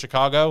year in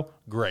Chicago,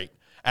 great.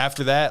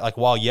 After that, like,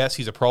 while yes,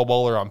 he's a Pro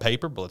Bowler on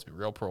paper, but let's be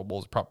real, Pro Bowl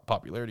is a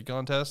popularity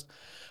contest.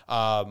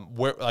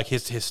 Where like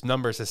his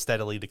numbers have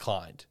steadily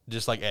declined,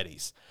 just like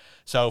Eddie's.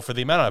 So for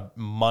the amount of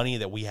money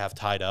that we have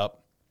tied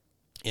up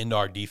into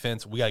our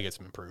defense, we got to get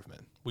some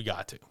improvement. We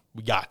got to,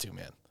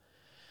 man.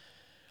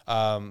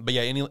 But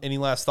yeah, any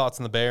last thoughts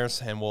on the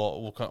Bears, and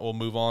we'll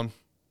move on.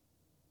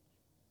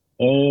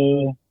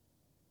 Oh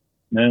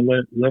man,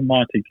 let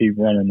Monty keep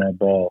running that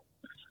ball.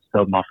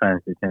 Help my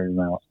fantasy team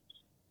out.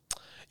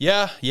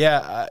 Yeah.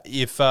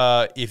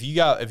 If you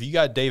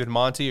got David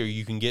Monty, or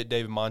you can get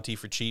David Monty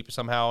for cheap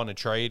somehow in a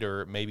trade,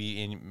 or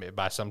maybe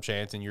by some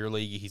chance in your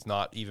league he's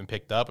not even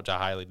picked up, which I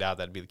highly doubt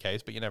that'd be the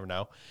case, but you never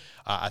know.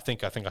 I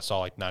think I saw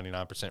like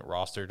 99%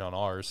 rostered on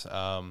ours.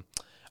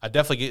 I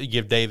definitely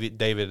give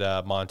David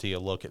Monty a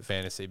look at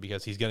fantasy,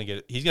 because he's gonna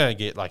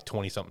get like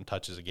 20-something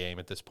touches a game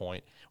at this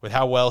point. With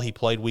how well he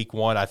played week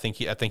 1, I think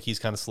he's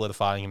kind of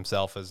solidifying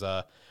himself as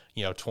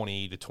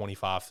 20 to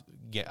 25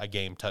 a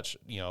game touch,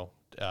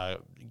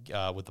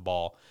 with the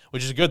ball,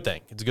 which is a good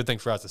thing. It's a good thing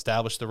for us.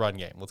 Establish the run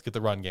game. Let's get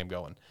the run game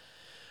going.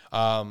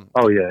 And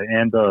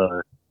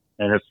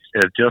if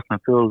Justin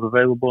Fields is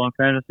available in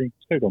fantasy,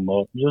 pick him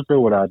up. Just do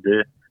what I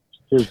did.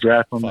 Just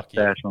draft him and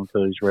stash him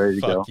until he's ready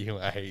to go. Fuck you.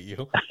 I hate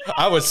you.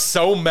 I was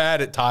so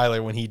mad at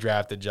Tyler when he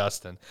drafted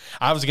Justin.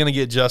 I was going to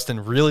get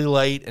Justin really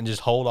late and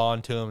just hold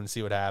on to him and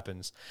see what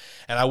happens.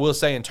 And I will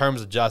say, in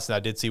terms of Justin,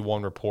 I did see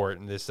one report,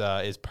 and this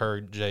is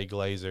per Jay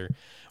Glazer,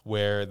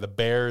 where the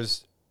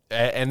Bears –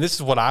 and this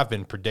is what I've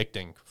been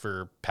predicting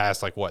for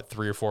past,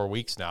 3 or 4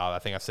 weeks now. I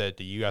think I've said it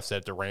to you. I've said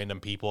it to random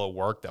people at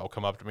work that will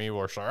come up to me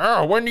or say,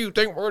 when do you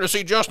think we're going to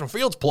see Justin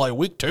Fields play?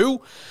 Week 2?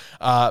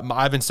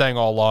 I've been saying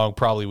all along,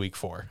 probably week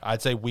 4.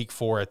 I'd say week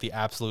 4 at the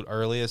absolute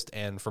earliest.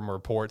 And from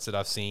reports that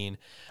I've seen,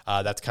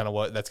 that's kind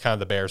of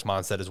the Bears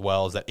mindset as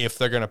well, is that if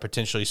they're going to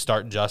potentially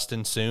start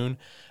Justin soon,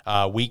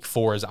 week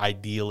 4 is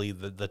ideally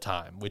the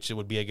time, which it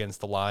would be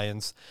against the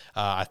Lions.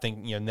 I think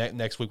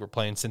next week we're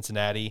playing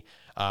Cincinnati.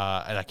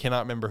 And I cannot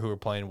remember who we're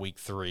playing week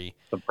 3.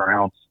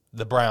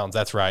 The Browns,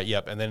 that's right.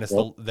 Yep. And then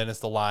it's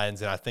the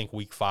Lions, and I think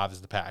week 5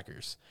 is the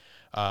Packers.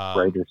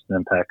 Raiders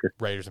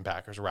and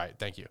Packers. Right.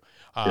 Thank you.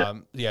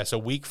 So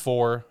week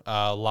 4,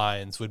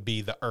 Lions would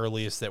be the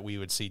earliest that we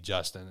would see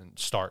Justin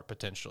start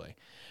potentially.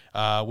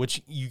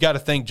 Which you got to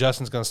think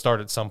Justin's going to start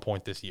at some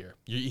point this year.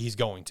 He's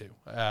going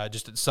to.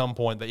 Just at some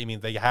point,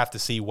 they have to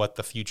see what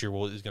the future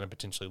is going to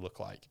potentially look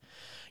like.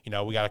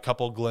 We got a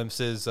couple of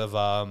glimpses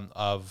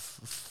of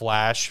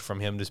flash from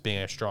him just being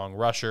a strong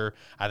rusher.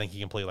 I think he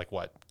can play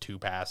 2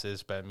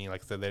 passes, but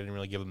like I said, they didn't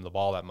really give him the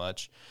ball that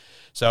much.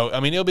 So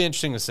it'll be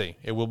interesting to see.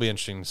 It will be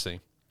interesting to see.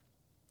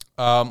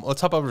 Let's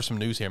hop over to some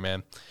news here,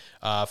 man.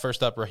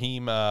 First up,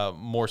 Raheem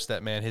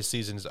Morstead, man, his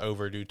season is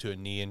over due to a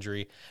knee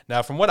injury.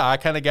 Now, from what I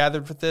kind of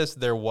gathered with this,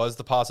 there was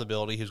the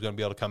possibility he was going to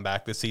be able to come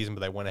back this season, but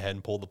they went ahead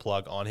and pulled the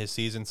plug on his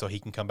season so he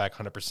can come back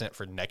 100%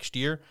 for next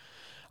year.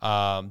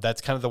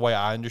 That's kind of the way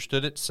I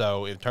understood it.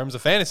 So in terms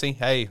of fantasy,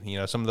 hey,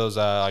 some of those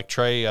like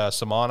Trey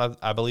Samana,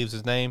 I believe is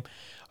his name,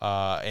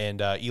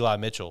 and Eli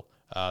Mitchell.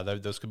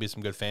 Those could be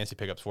some good fantasy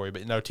pickups for you.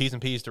 But T's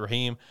and P's to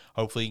Raheem.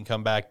 Hopefully he can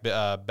come back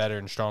better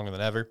and stronger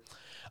than ever.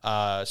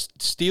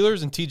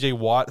 Steelers and TJ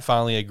Watt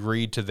finally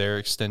agreed to their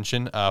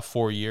extension,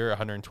 4-year,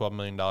 $112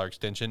 million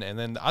extension. And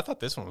then I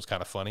thought this one was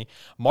kind of funny.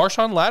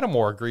 Marshawn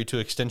Lattimore agreed to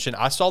extension.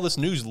 I saw this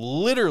news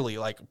literally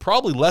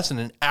probably less than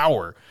an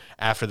hour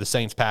after the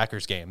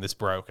Saints-Packers game. This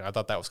broke, and I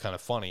thought that was kind of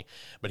funny.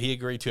 But he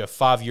agreed to a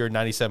 5-year,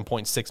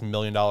 $97.6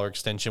 million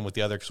extension with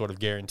the other sort of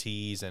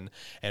guarantees and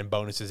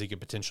bonuses he could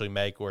potentially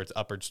make, where it's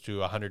upwards to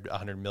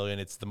 $100 million.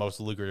 It's the most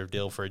lucrative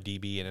deal for a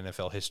DB in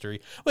NFL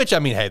history, which,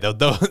 hey, though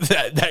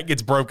that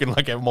gets broken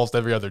like almost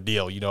every other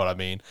deal, you know what I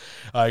mean?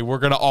 We're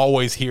going to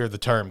always hear the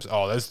terms,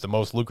 that's the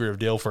most lucrative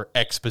deal for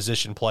X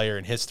position player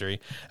in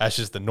history. That's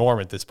just the norm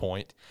at this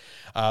point.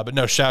 But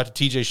no, shout out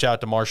to TJ, shout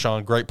out to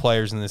Marshawn. Great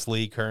players in this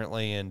league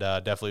currently, and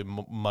definitely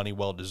money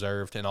well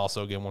deserved. And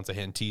also, again, once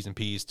again, T's and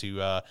P's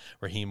to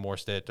Raheem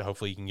Morstead to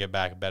hopefully he can get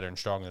back better and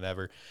stronger than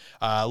ever.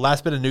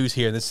 Last bit of news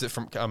here, and this is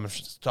I'm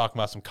talking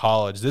about some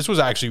college. This was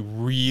actually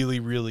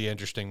really, really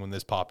interesting when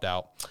this popped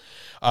out.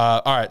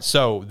 All right,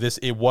 so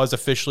it was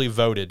officially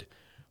voted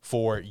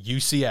for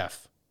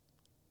UCF,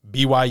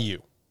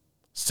 BYU,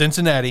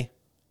 Cincinnati,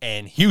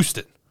 and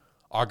Houston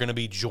are going to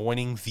be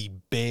joining the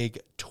Big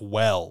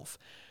 12.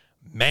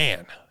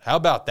 Man, how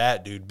about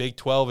that, dude? Big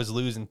 12 is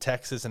losing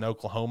Texas and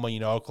Oklahoma.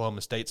 Oklahoma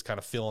State's kind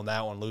of feeling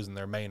that one, losing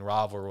their main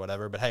rival or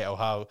whatever. But hey,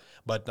 Iowa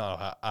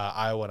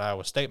and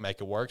Iowa State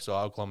make it work. So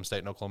Oklahoma State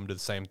and Oklahoma do the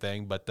same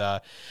thing. But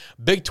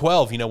Big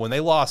 12, when they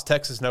lost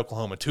Texas and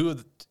Oklahoma,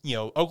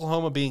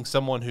 Oklahoma being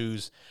someone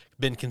who's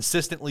been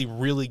consistently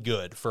really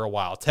good for a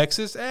while.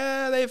 Texas,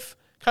 they've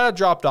kind of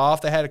dropped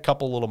off. They had a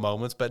couple little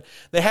moments, but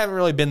they haven't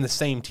really been the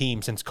same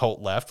team since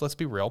Colt left. Let's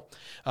be real.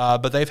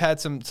 But they've had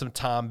some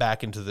time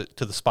back into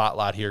the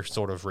spotlight here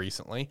sort of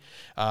recently.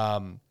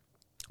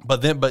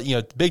 But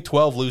Big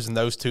 12 losing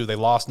those two. They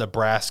lost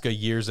Nebraska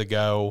years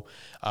ago.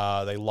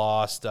 They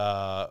lost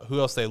who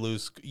else they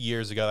lose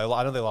years ago?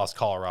 I know they lost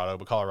Colorado,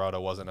 but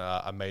Colorado wasn't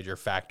a major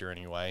factor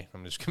anyway.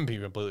 I'm just going to be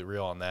completely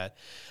real on that.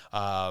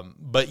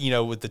 But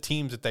with the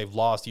teams that they've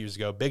lost years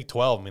ago, Big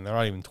 12, I mean, they're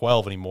not even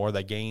 12 anymore.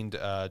 They gained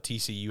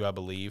TCU, I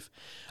believe.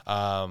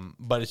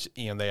 But it's,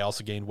 they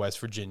also gained West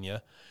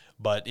Virginia.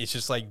 But it's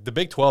just like the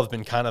Big 12 has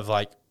been kind of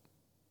like,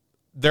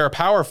 they're a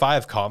Power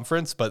 5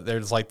 conference, but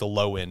there's like the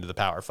low end of the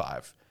Power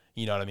 5.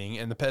 You know what I mean?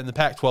 And the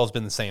Pac-12 has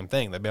been the same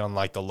thing. They've been on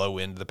like the low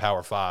end of the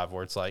Power 5,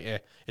 where it's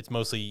like, it's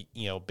mostly,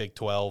 Big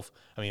 12.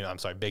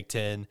 Big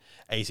 10,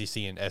 ACC,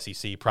 and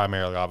SEC,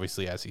 primarily,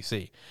 obviously,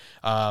 SEC.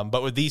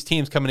 But with these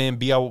teams coming in,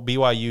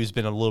 BYU's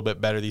been a little bit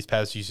better these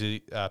past few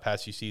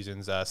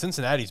seasons.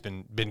 Cincinnati's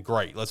been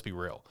great. Let's be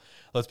real.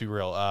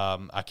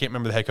 I can't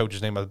remember the head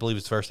coach's name. I believe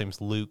his first name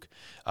is Luke.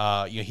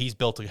 He's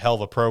built a hell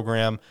of a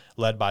program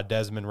led by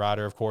Desmond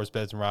Ryder, of course.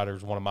 Desmond Ryder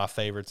is one of my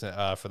favorites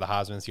for the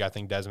Heisman. So I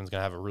think Desmond's going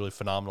to have a really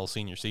phenomenal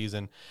senior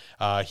season.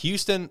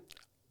 Houston,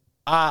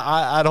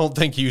 I don't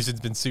think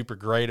Houston's been super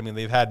great. I mean,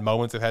 they've had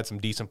moments. They've had some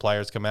decent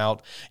players come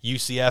out.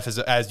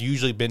 UCF has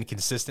usually been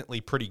consistently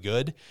pretty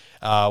good,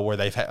 where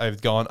they've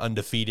gone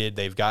undefeated.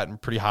 They've gotten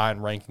pretty high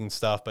in ranking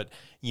stuff. But,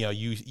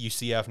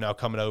 UCF now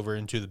coming over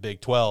into the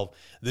Big 12,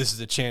 this is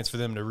a chance for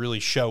them to really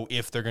show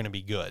if they're going to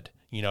be good.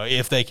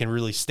 If they can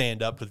really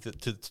stand up to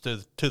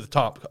the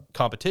top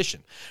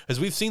competition. Because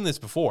we've seen this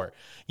before.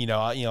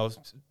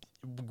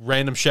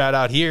 Random shout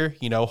out here,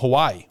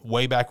 Hawaii,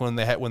 way back when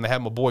they had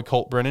my boy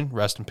Colt Brennan,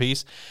 rest in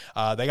peace.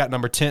 They got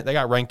number 10. They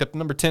got ranked up to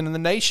number 10 in the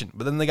nation,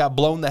 but then they got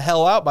blown the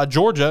hell out by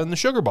Georgia in the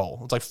Sugar Bowl.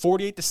 It's like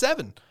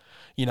 48-7.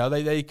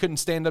 They couldn't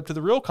stand up to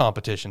the real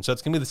competition. So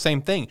it's gonna be the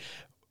same thing.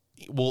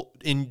 Well,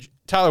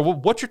 Tyler,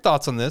 what's your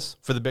thoughts on this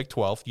for the Big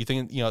 12? Do you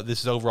think this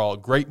is overall a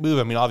great move?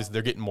 I mean, obviously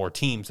they're getting more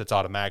teams. That's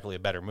automatically a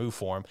better move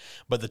for them.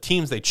 But the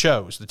teams they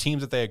chose, the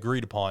teams that they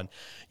agreed upon,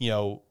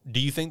 do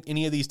you think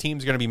any of these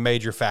teams are going to be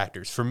major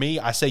factors? For me,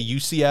 I say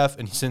UCF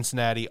and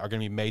Cincinnati are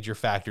going to be major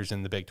factors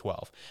in the Big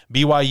 12.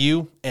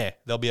 BYU,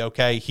 they'll be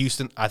okay.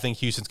 Houston, I think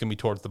Houston's going to be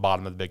towards the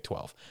bottom of the Big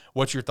 12.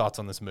 What's your thoughts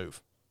on this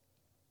move?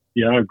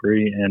 Yeah, I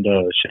agree. And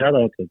shout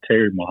out to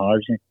Terry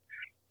Mahajan,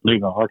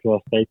 leaving Arkansas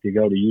State to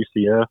go to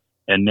UCF,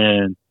 and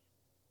then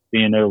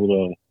being able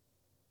to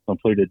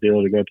complete a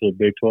deal to go to the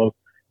Big 12.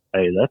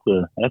 Hey,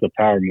 that's a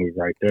power move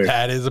right there.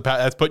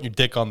 That's putting your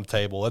dick on the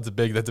table. That's a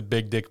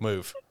big dick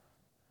move.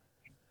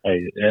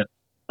 Hey,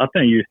 I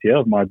think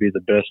UCF might be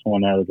the best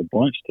one out of the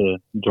bunch to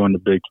join the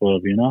Big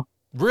 12.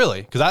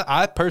 Really? Because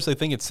I personally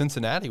think it's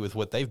Cincinnati with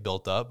what they've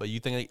built up. But you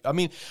think,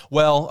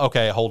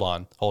 okay, hold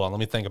on. Let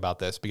me think about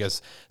this.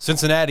 Because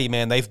Cincinnati,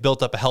 man, they've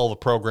built up a hell of a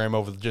program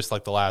over just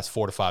like the last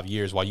 4 to 5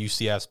 years, while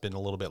UCF's been a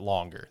little bit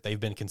longer. They've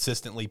been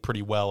consistently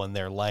pretty well in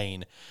their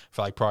lane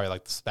for probably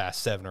the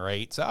past 7 or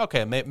 8. So,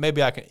 okay,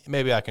 maybe I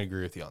can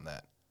agree with you on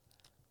that.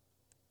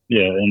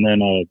 Yeah, and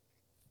then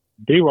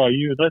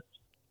BYU,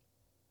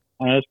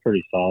 that's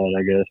pretty solid,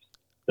 I guess.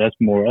 That's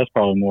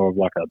probably more of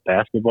like a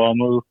basketball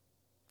move,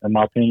 in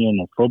my opinion,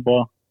 of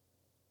football,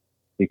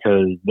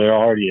 because they're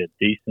already a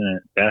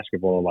decent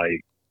basketball,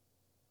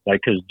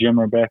 because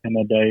Jimmer back in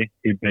the day,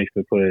 he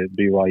basically put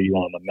BYU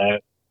on the map,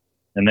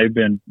 and they've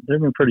been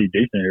pretty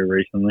decent here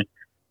recently.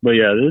 But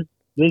yeah,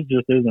 this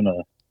just isn't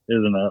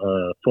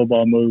a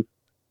football move.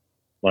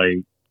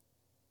 Like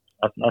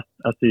I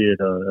see it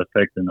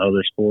affecting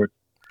other sports.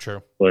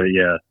 True. But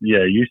yeah,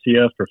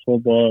 UCF for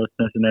football,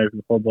 Cincinnati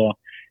for football,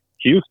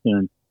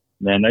 Houston,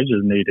 man,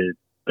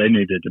 they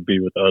needed to be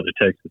with the other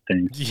Texas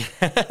teams.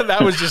 Yeah,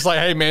 that was just like,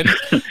 hey, man,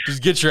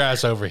 just get your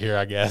ass over here,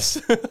 I guess.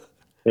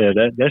 Yeah,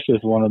 that's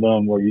just one of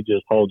them where you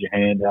just hold your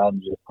hand out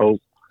and just hope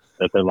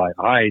that they're like,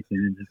 all right,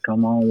 then just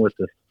come on with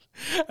us.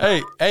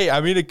 Hey,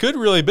 I mean, it could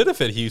really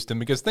benefit Houston,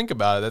 because think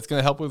about it. That's going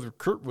to help with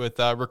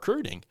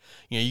recruiting.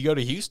 You go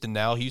to Houston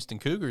now, Houston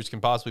Cougars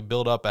can possibly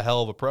build up a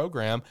hell of a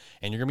program,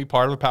 and you're going to be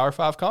part of a Power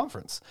 5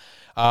 conference.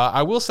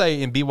 I will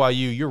say in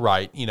BYU, you're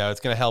right. It's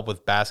going to help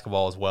with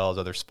basketball as well as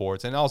other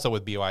sports, and also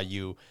with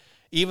BYU.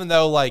 Even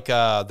though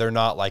they're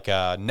not like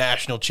a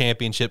national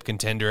championship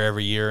contender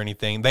every year or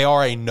anything, they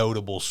are a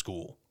notable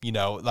school.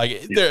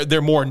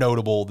 They're more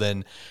notable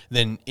than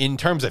in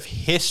terms of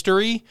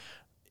history.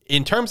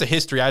 In terms of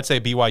history, I'd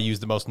say BYU is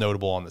the most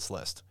notable on this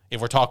list.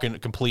 If we're talking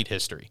complete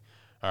history,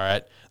 all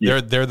right,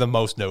 they're the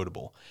most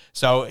notable.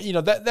 So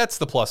that's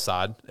the plus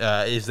side,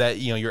 is that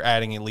you're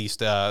adding at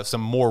least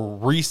some more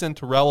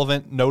recent,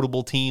 relevant,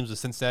 notable teams with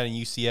Cincinnati and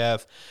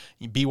UCF,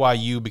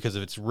 BYU because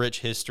of its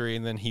rich history,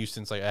 and then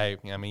Houston's like, hey,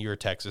 I mean, you're a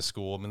Texas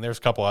school. I mean, there's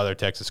a couple other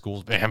Texas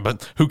schools, man,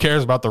 but who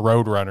cares about the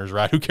Road Runners,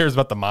 right? Who cares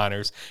about the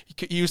Miners?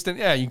 Houston,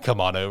 yeah, you can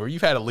come on over.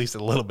 You've had at least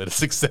a little bit of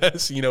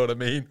success. You know what I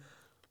mean?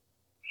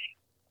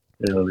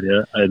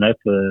 Yeah, and that's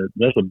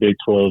a Big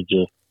 12.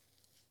 Just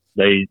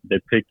they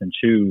picked and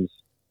choose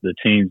the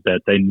teams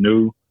that they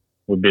knew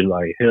would be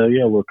like, hell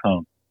yeah, we'll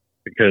come.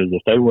 Because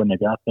if they wouldn't have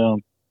got them,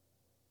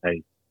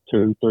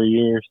 2-3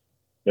 years,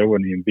 there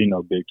wouldn't even be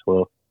no Big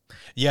 12.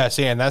 Yeah,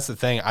 see, and that's the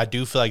thing. I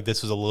do feel like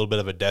this was a little bit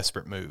of a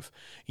desperate move.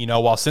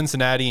 While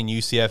Cincinnati and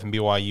UCF and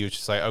BYU, it's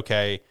just like,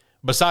 okay,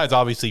 besides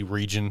obviously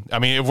region, I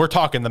mean, if we're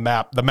talking the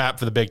map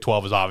for the Big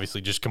 12 is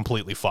obviously just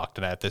completely fucked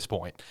at this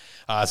point.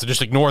 So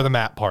just ignore the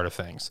map part of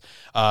things.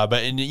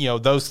 But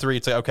those three,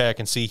 it's like, okay, I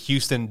can see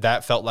Houston.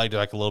 That felt like a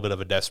little bit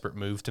of a desperate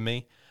move to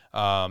me.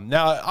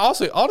 Now,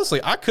 also, honestly,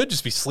 I could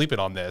just be sleeping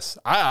on this.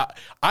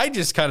 I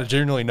just kind of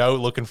generally know,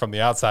 looking from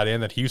the outside in,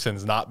 that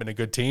Houston's not been a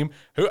good team.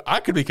 I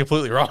could be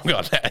completely wrong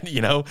on that.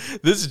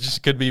 This is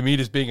just could be me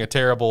just being a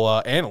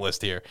terrible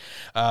analyst here.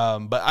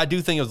 But I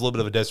do think it was a little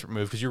bit of a desperate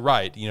move because you're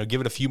right. Give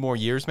it a few more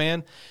years,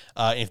 man.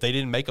 If they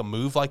didn't make a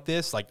move like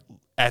this, like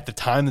at the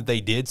time that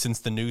they did, since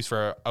the news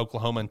for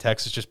Oklahoma and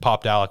Texas just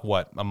popped out,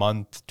 like a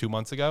month, 2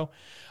 months ago,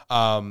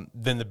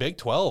 then the Big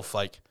 12,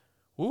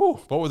 ooh,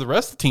 what were the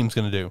rest of the teams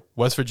going to do?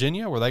 West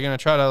Virginia, were they going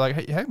to try to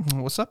hey,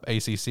 what's up,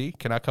 ACC?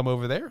 Can I come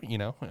over there? I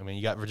mean,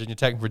 you got Virginia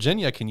Tech and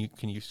Virginia. Can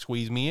you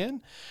squeeze me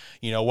in?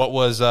 What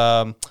was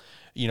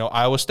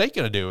Iowa State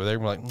going to do? They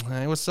were like,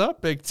 hey, what's up,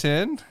 Big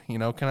Ten?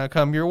 Can I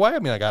come your way? I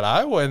mean, I got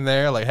Iowa in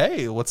there. Like,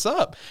 hey, what's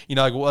up?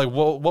 What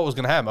was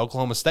going to happen?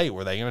 Oklahoma State,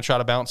 were they going to try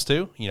to bounce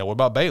too? What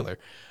about Baylor?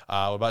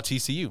 What about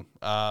TCU?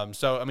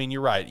 So I mean,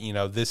 you're right.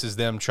 This is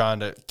them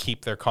trying to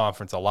keep their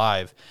conference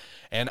alive.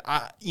 And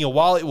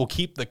while it will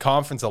keep the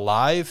conference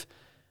alive,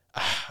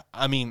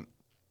 I mean,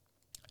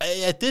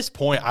 at this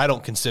point, I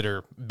don't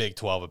consider Big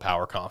 12 a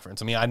power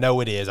conference. I mean, I know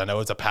it is. I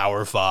know it's a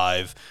Power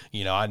 5.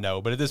 I know.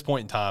 But at this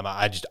point in time,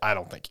 I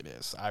don't think it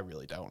is. I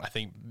really don't. I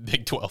think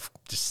Big 12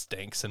 just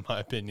stinks, in my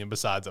opinion,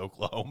 besides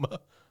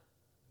Oklahoma.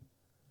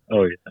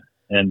 Oh, yeah.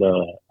 And,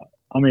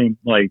 I mean,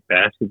 like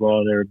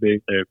basketball, they're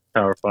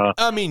Power 5.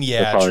 I mean,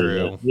 yeah,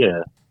 true.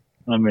 Yeah.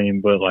 I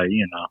mean, but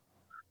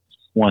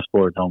one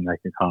sport don't make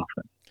a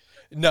conference.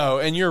 No,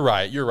 and you're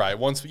right. You're right.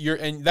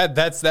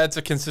 That's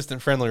a consistent,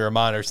 friendly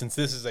reminder. Since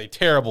this is a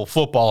terrible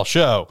football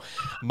show,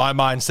 my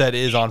mindset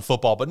is on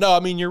football. But no, I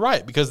mean, you're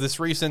right, because this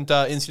recent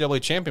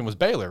NCAA champion was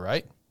Baylor,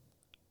 right?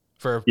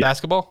 For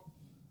basketball.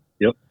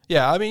 Yep.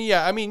 Yeah, I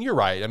mean, you're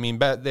right. I mean,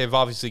 they've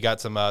obviously got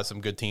some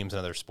good teams in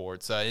other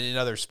sports. In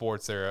other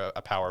sports, they're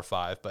a Power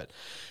 5, but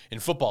in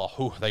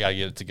football, they got to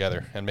get it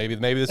together, and maybe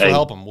this will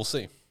help them. We'll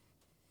see.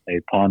 Hey,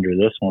 ponder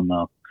this one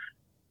though.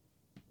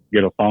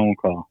 Get a phone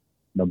call,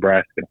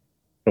 Nebraska.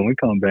 When we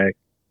come back,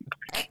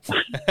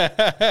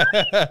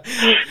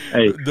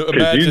 hey,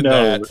 imagine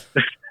that.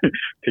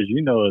 Because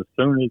as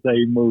soon as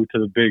they moved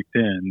to the Big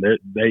Ten,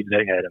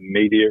 they had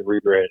immediate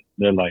regret.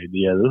 They're like,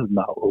 yeah, this is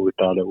not what we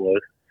thought it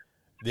was.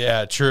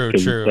 Yeah, true.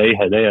 They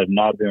have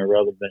not been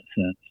relevant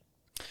since.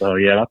 So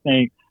yeah, I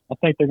think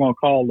they're gonna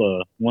call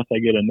once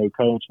they get a new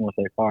coach, once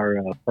they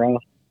fire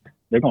Frost,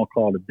 they're gonna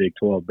call the Big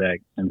 12 back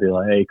and be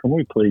like, hey, can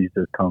we please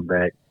just come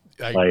back?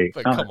 Come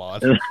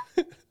on.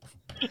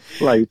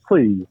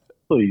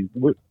 Please,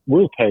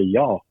 we'll pay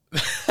y'all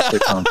to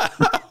come.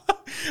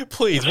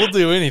 Please, we'll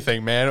do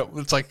anything, man.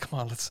 It's like,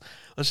 come on, let's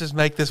just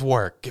make this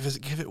work. Give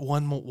it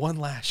one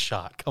last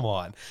shot. Come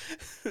on.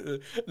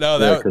 No,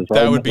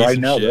 that would be right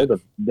some now. shit.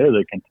 They're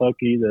the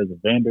Kentucky, they're the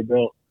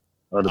Vanderbilt,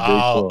 or the Big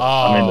 12.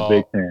 I mean the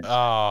Big Ten.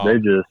 They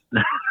just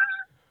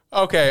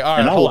okay. All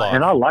right, hold on.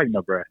 And I like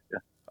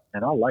Nebraska,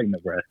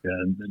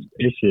 and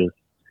it's just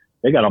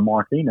they got a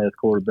Martinez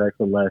quarterback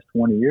for the last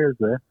 20 years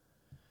there.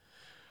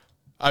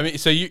 I mean,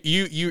 so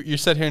you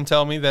sit here and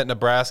tell me that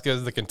Nebraska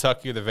is the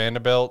Kentucky or the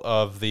Vanderbilt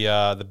of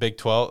the Big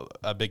 12,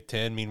 Big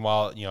 10.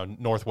 Meanwhile,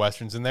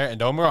 Northwestern's in there, and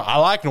don't get me wrong, I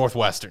like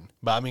Northwestern,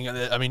 but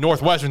I mean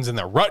Northwestern's in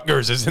there.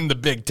 Rutgers is in the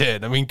Big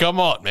 10. I mean, come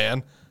on,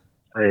 man.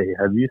 Hey,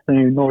 have you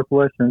seen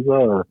Northwestern's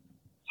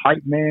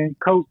hype man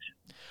coach?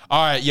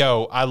 All right,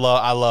 yo, I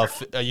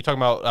love. Are you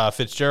talking about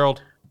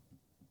Fitzgerald?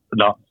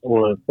 No,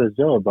 well,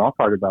 Fitzgerald, but I'm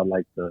talking about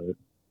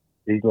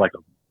he's like a.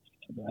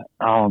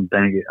 Oh,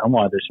 dang it. I'm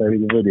going to have to show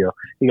you the video.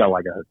 He got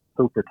like a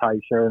super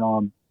tight shirt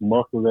on,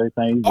 muscles,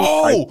 everything.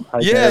 Tight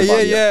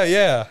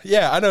yeah.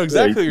 I know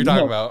exactly what you're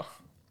talking about.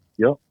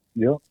 Yep.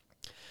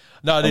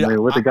 No, dude,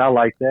 with a guy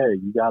like that,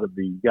 you got to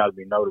be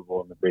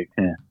notable in the Big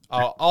Ten.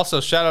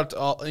 Also, shout out to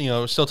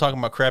all, still talking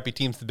about crappy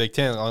teams in the Big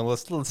Ten.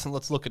 Let's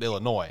look at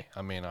Illinois.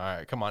 I mean, all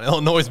right, come on.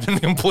 Illinois has been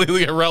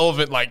completely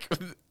irrelevant,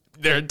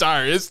 their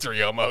entire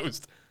history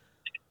almost.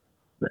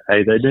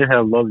 Hey, they did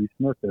have Lovie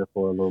Smith there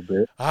for a little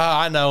bit.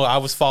 I know. I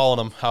was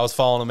following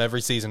him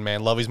every season,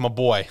 man. Lovey's my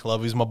boy.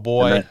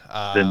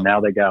 Then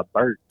now they got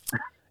Burt.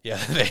 Yeah,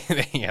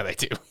 they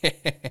do.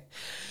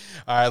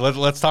 All right,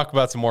 let's talk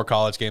about some more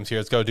college games here.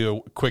 Let's go do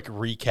a quick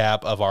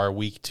recap of our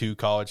Week 2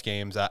 college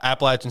games.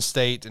 Appalachian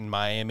State and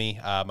Miami.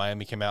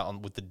 Miami came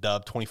out with the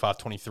dub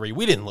 25-23.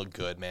 We didn't look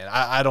good, man.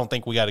 I don't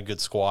think we got a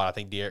good squad. I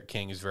think De'Aaron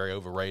King is very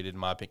overrated, in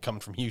my opinion,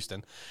 coming from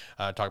Houston.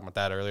 Talking about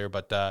that earlier.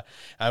 But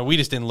we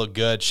just didn't look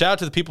good. Shout out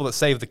to the people that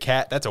saved the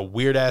cat. That's a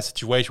weird-ass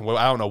situation.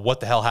 I don't know what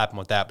the hell happened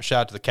with that, but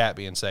shout out to the cat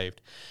being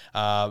saved.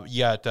 You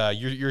got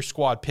your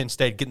squad, Penn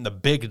State, getting the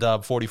big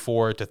dub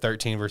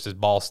 44-13 versus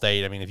Ball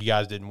State. I mean, if you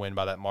guys didn't win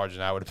by that margin,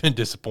 I would have been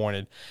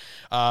disappointed.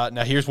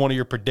 Now, here's one of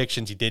your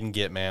predictions you didn't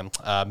get, man.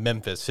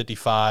 Memphis,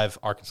 55,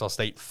 Arkansas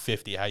State,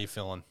 50. How you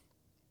feeling?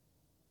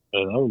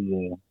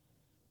 That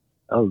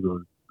was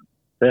the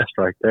best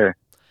right there.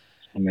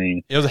 I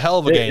mean, it was a hell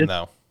of a game,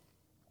 though.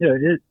 Yeah,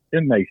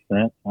 it makes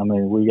sense. I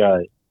mean, we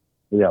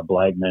got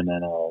Blackman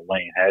and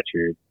Lane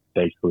Hatcher,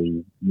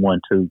 basically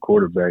 1-2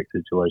 quarterback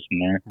situation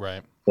there.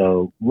 Right.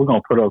 So we're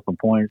gonna put up some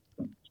points.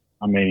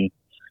 I mean,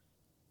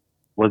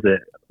 was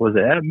it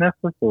at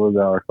Memphis or was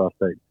it Arkansas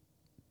State?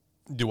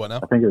 Do what now?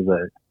 I think it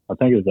was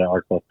at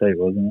Arkansas State,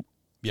 wasn't it?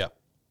 Yeah.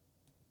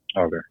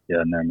 Okay.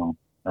 Yeah, never mind.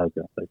 I was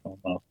gonna say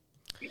something else.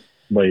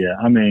 But yeah,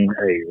 I mean,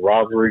 a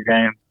rivalry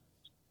game.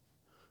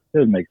 It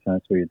would make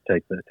sense for you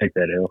to take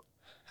that L.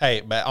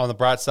 Hey, but on the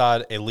bright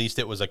side, at least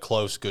it was a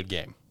close, good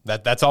game.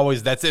 That's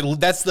always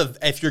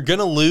if you're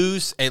gonna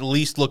lose, at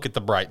least look at the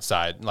bright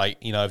side. Like,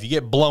 if you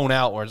get blown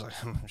out, where it's like,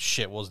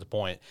 shit, what was the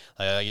point?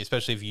 Like,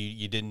 especially if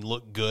you didn't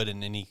look good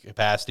in any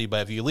capacity.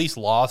 But if you at least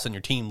lost and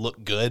your team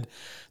looked good,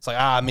 it's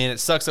like, man, it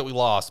sucks that we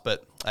lost,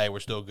 but hey, we're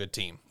still a good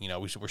team.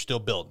 We're still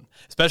building,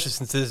 especially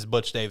since this is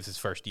Butch Davis's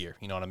first year.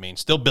 You know what I mean?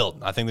 Still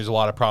building. I think there's a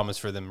lot of promise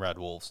for them Red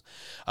Wolves.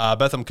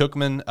 Betham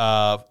Cookman,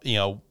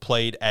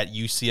 played at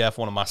UCF,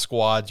 one of my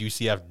squads.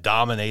 UCF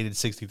dominated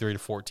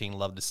 63-14.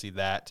 Love to see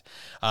that.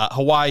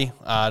 Hawaii,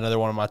 another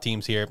one of my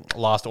teams here,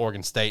 lost to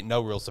Oregon State.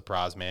 No real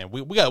surprise, man.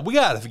 We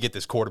got to get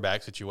this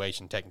quarterback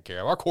situation taken care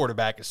of. Our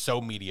quarterback is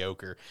so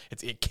mediocre.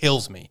 It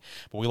kills me.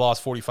 But we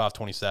lost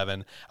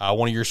 45-27.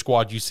 One of your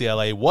squad,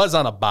 UCLA, was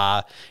on a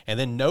bye. And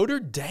then Notre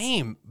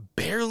Dame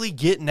barely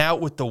getting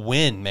out with the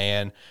win,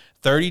 man.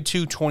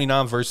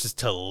 32-29 versus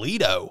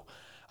Toledo.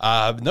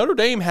 Notre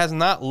Dame has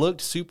not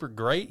looked super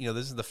great.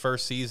 This is the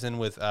first season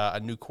with a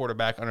new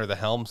quarterback under the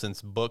helm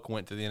since Book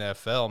went to the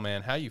NFL,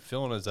 man. How you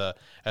feeling as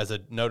a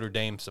Notre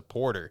Dame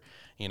supporter?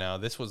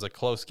 This was a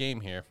close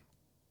game here.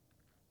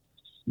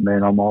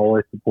 Man, I'm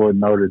always supporting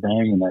Notre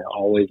Dame, and they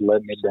always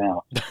let me down.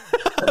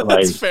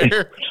 That's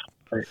fair.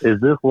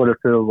 Is this what it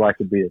feels like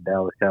to be a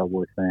Dallas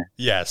Cowboys fan?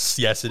 Yes,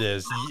 it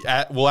is.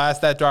 We'll ask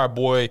that to our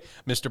boy,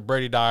 Mr.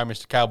 Brady Dyer,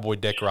 Mr. Cowboy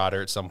Dick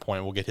Rider at some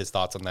point. We'll get his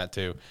thoughts on that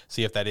too.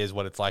 See if that is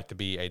what it's like to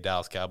be a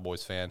Dallas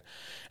Cowboys fan.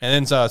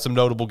 And then some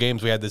notable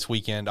games we had this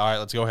weekend. All right,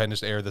 let's go ahead and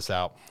just air this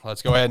out.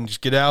 Let's go ahead and just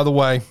get it out of the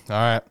way. All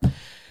right.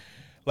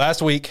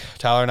 Last week,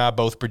 Tyler and I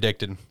both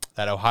predicted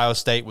that Ohio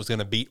State was going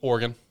to beat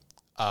Oregon.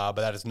 But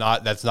that's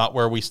not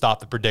where we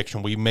stopped the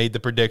prediction. We made the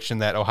prediction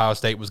that Ohio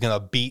State was going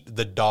to beat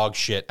the dog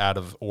shit out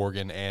of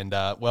Oregon. And,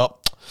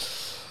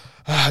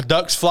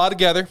 Ducks fly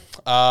together.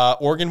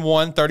 Oregon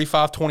won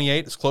 35-28.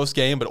 It's a close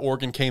game, but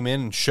Oregon came in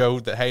and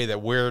showed that, hey,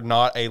 that we're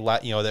not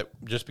that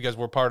just because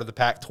we're part of the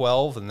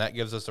Pac-12 and that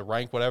gives us a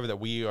rank, whatever, that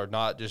we are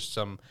not just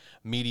some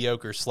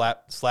mediocre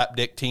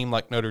slapdick team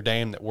like Notre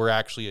Dame, that we're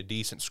actually a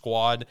decent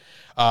squad.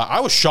 I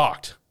was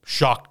shocked,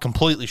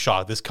 completely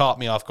shocked. This caught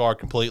me off guard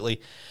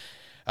completely.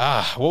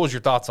 What was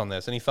your thoughts on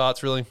this? Any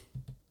thoughts, really?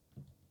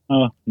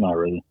 Not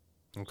really.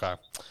 Okay.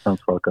 Don't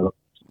fuck up.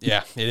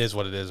 Yeah, it is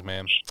what it is,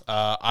 man.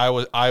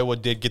 Iowa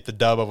did get the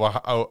dub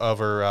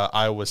over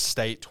Iowa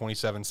State,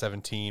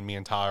 27-17. Me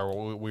and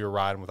Tyler, we were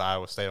riding with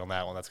Iowa State on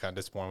that one. That's kind of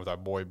disappointing with our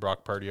boy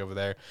Brock Purdy over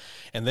there.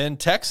 And then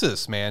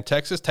Texas, man.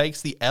 Texas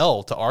takes the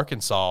L to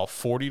Arkansas,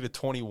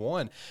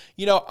 40-21.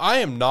 I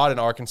am not an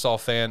Arkansas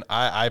fan.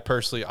 I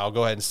personally, I'll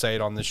go ahead and say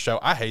it on this show,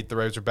 I hate the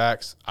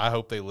Razorbacks. I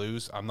hope they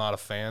lose. I'm not a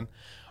fan.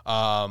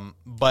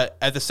 But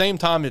at the same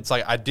time, it's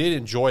like I did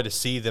enjoy to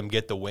see them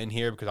get the win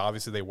here because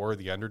obviously they were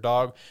the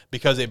underdog,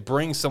 because it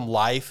brings some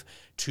life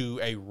to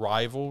a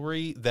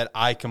rivalry that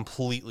I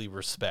completely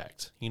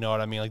respect. You know what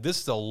I mean? Like, this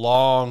is a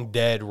long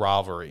dead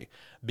rivalry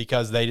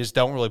because they just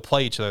don't really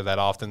play each other that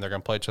often. They're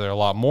going to play each other a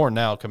lot more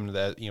now coming to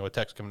that, with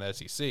Texas coming to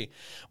SEC.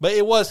 But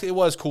it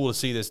was cool to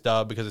see this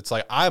dub because it's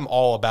like I'm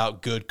all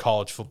about good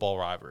college football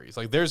rivalries.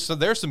 Like there's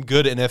some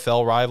good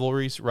NFL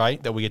rivalries,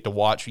 right, that we get to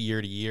watch year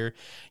to year.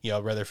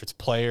 Whether if it's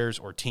players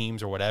or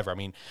teams or whatever. I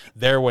mean,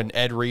 when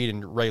Ed Reed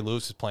and Ray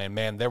Lewis was playing,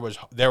 man, must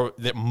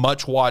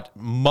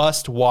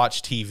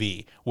watch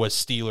TV was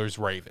Steelers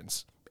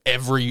Ravens.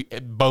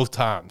 Both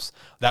times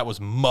that was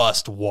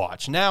must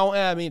watch. Now,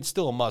 it's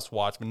still a must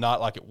watch, but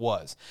not like it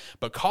was.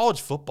 But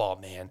college football,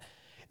 man,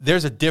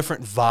 there's a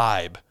different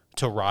vibe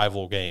to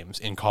rival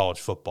games in college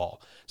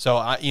football. So,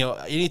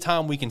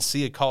 anytime we can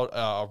see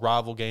a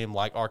rival game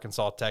like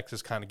Arkansas,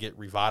 Texas kind of get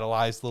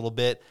revitalized a little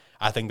bit,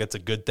 I think that's a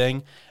good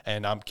thing.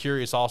 And I'm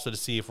curious also to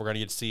see if we're going to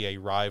get to see a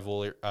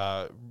rival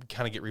kind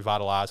of get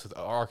revitalized with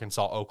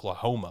Arkansas,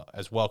 Oklahoma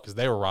as well, because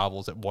they were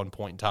rivals at one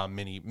point in time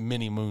many,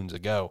 many moons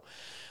ago.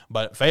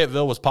 But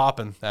Fayetteville was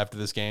popping after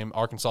this game.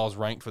 Arkansas is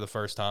ranked for the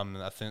first time,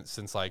 I think,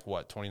 since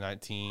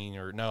 2019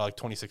 or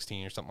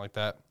 2016 or something like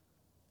that.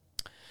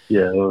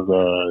 Yeah, it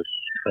was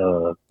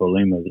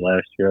Bolima's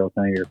last year, I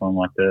think, or something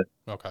like that.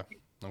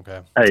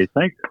 Okay.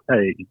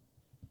 Hey,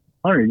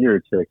 Hunter, you're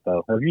a chick,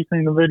 though. Have you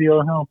seen the video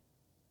of him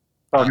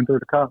talking to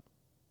the cop?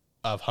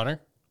 Of Hunter?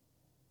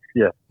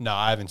 Yeah. No,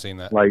 I haven't seen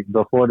that. Like,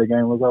 before the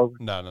game was over?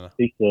 No.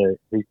 He said,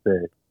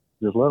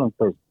 just let him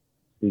through.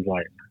 He's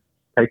like,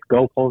 take the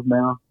goalposts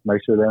down,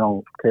 make sure they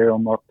don't carry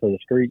them up to the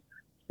street.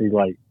 He's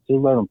like,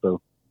 just let them through.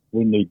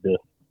 We need this.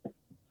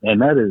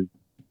 And that is,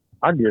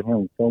 I give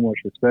him so much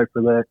respect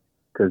for that.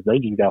 because they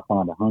just got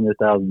fined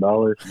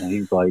 $100,000, and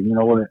he's like, you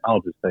know what?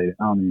 I'll just say it.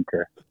 I don't even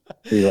care.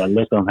 He's like,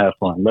 let them have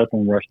fun. Let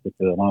them rush the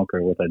field. I don't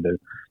care what they do.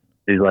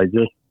 He's like,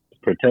 just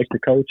protect the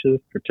coaches,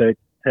 protect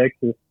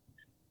Texas,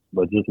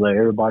 but just let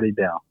everybody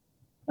down.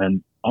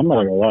 And I'm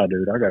not gonna lie,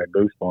 dude. I got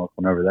goosebumps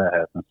whenever that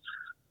happens.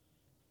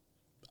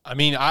 I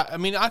mean,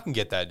 I can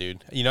get that,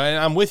 dude. You know, and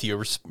I'm with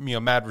you.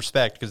 Mad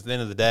respect, because at the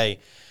end of the day,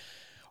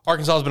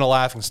 Arkansas has been a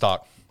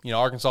laughingstock. You know,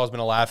 Arkansas has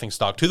been a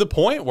laughingstock to the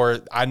point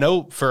where I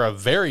know for a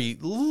very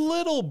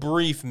little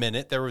brief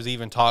minute there was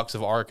even talks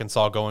of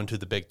Arkansas going to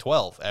the Big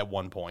 12 at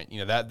one point.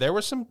 You know, that there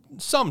was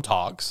some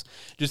talks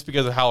just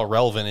because of how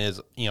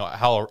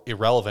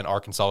irrelevant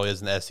Arkansas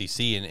is in the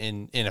SEC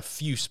and in a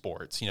few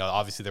sports. You know,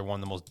 obviously they're one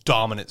of the most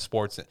dominant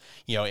sports,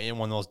 you know, in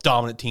one of the most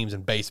dominant teams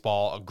in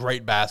baseball, a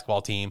great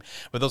basketball team.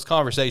 But those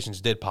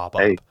conversations did pop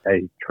up.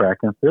 Hey, track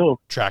and field.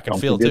 Track and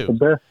field too.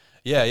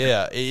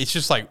 Yeah. It's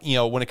just like, you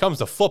know, when it comes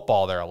to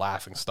football, they're a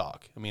laughing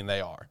stock. I mean,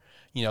 they are.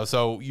 You know,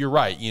 so you're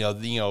right. You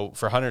know,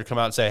 for Hunter to come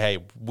out and say, hey,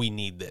 we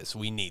need this.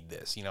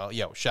 You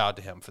know, shout out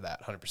to him for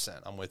that,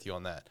 100%. I'm with you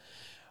on that.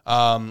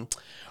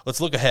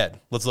 Let's look ahead.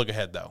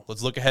 Though.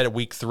 Let's look ahead at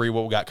week 3,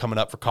 what we got coming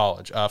up for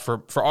college.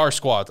 For our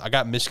squads, I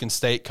got Michigan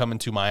State coming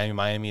to Miami.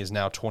 Miami is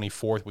now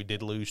 24th. We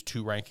did lose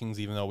 2 rankings,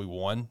 even though we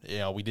won. You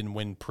know, we didn't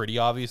win pretty,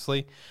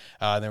 obviously.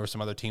 There were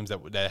some other teams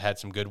that had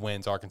some good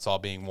wins, Arkansas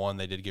being one.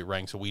 They did get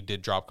ranked, so we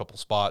did drop a couple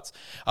spots.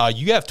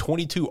 You have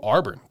 22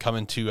 Auburn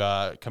coming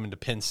to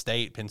Penn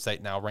State. Penn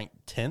State now ranked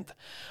 10th.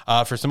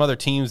 For some other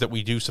teams that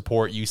we do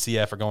support,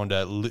 UCF is going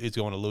to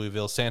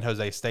Louisville. San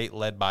Jose State,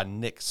 led by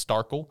Nick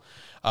Starkel,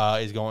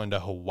 is going to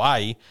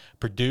Hawaii.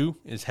 Purdue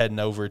is heading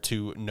over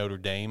to Notre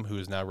Dame, who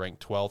is now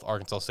ranked 12th.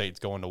 Arkansas State is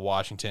going to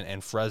Washington,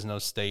 and Fresno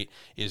State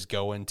is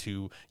going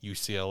to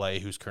UCLA,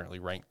 who's currently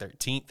ranked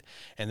 13th.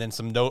 And then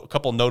a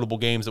couple notable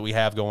games that we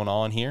have going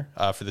on here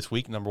for this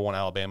week. Number 1,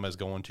 Alabama is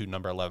going to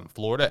number 11,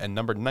 Florida, and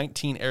number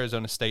 19,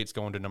 Arizona State is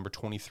going to number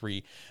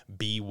 23,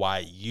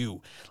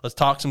 BYU. Let's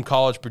talk some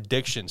college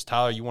predictions.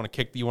 Tyler, you want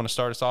to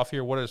start us off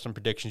here? What are some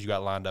predictions you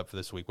got lined up for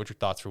this week? What's your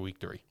thoughts for week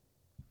 3?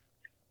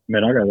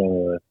 Man, I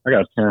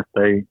got Penn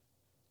State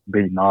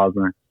beating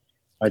Auburn.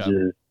 I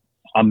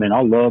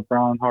love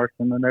Brian Harsin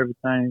and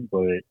everything,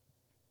 but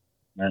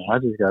man, I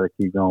just got to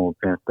keep going with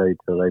Penn State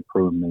till they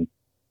prove me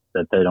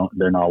that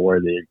they're not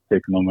worthy of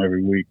picking them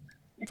every week.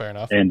 Fair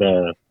enough. And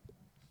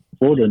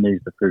Florida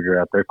needs to figure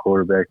out their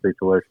quarterback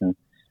situation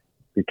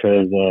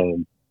because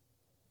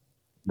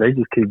they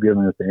just keep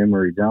giving it to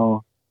Emory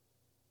Jones.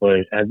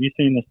 But have you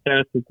seen the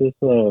stats that this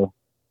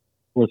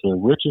what's the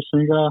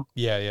Richardson guy?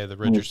 Yeah, the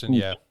Richardson,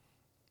 yeah.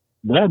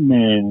 That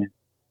man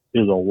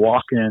is a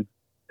walking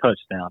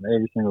touchdown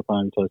every single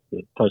time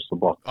he touches the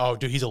ball. Oh,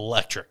 dude, he's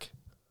electric.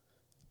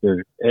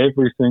 Dude,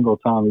 every single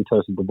time he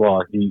touches the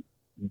ball, he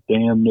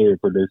damn near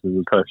produces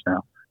a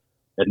touchdown.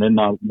 And then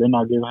not giving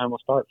him a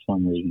start for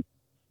some reason.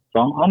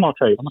 So I'm gonna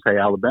take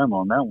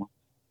Alabama on that one.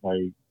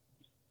 Like,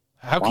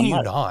 how can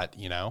you not?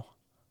 You know.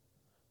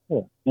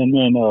 Yeah, and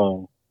then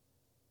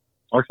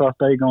Arkansas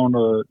State going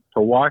to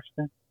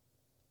Washington.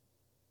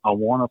 I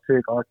want to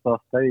pick Arkansas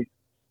State.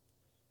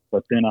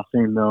 But then I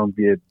seen them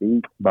get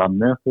beat by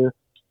Memphis,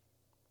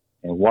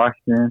 and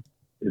Washington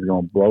is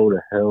gonna blow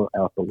the hell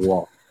out the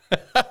wall.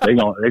 They're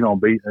gonna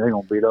beat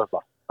us by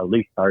at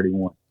least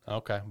 31.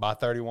 Okay, by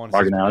 31.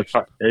 Mark it now. It's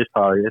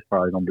probably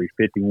gonna be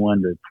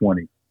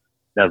 51-20.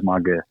 That's my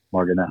guess.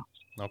 Mark it now.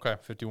 Okay,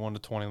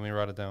 51-20. Let me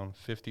write it down.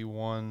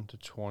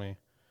 51-20.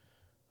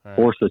 Right.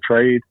 Force a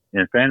trade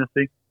in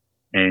fantasy,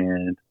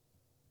 and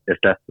if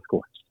that's the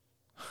score,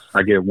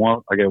 I get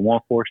one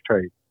forced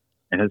trade.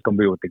 And it's going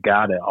to be with the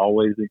guy that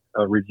always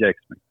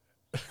rejects me.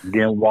 I'm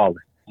getting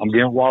Waller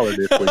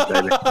this week,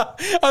 baby.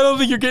 I don't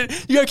think you're getting.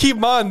 You got to keep in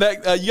mind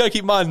that you got to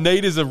keep in mind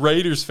Nate is a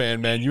Raiders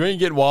fan, man. You ain't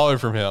getting Waller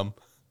from him.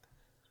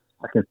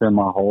 I can send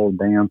my whole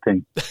damn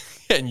team,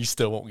 and you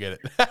still won't get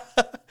it. All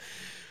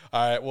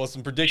right. Well,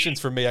 some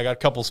predictions for me. I got a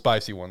couple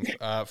spicy ones.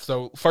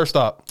 So first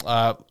up,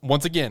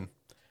 once again,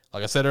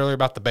 like I said earlier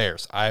about the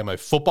Bears, I am a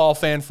football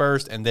fan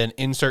first, and then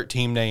insert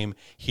team name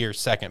here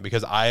second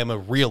because I am a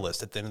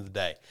realist at the end of the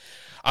day.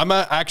 I'm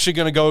actually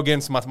going to go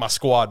against my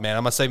squad, man.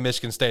 I'm going to say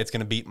Michigan State's going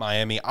to beat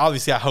Miami.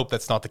 Obviously, I hope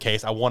that's not the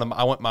case. I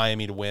want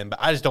Miami to win, but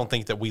I just don't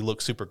think that we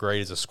look super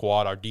great as a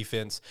squad. Our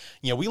defense,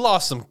 we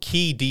lost some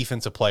key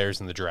defensive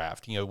players in the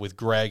draft, with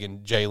Greg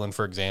and Jalen,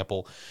 for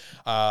example.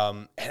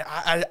 And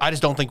I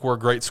just don't think we're a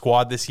great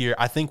squad this year.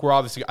 I think we're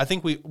obviously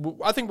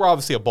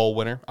a bowl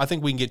winner. I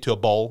think we can get to a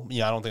bowl.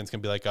 I don't think it's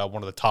going to be like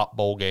one of the top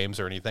bowl games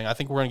or anything. I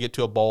think we're going to get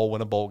to a bowl,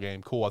 win a bowl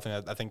game. Cool. I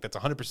think that's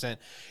 100%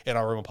 in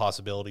our realm of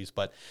possibilities,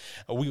 but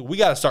we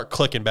got to start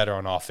clicking better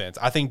on offense.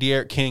 I think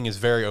De'Aaron King is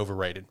very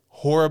overrated.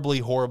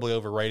 Horribly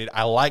overrated.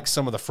 I like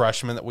some of the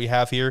freshmen that we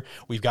have here.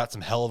 We've got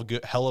some hell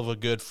of a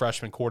good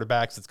freshman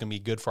quarterbacks. It's going to be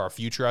good for our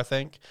future, I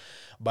think.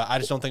 But I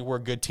just don't think we're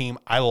a good team.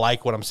 I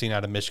like what I'm seeing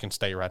out of Michigan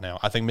State right now.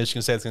 I think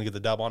Michigan State is going to get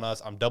the dub on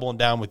us. I'm doubling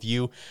down with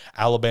you.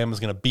 Alabama's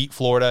going to beat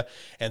Florida.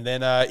 And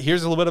then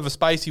here's a little bit of a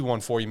spicy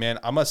one for you, man.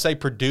 I'm going to say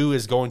Purdue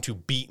is going to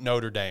beat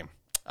Notre Dame.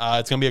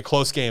 It's going to be a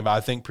close game, but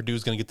I think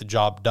Purdue's going to get the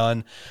job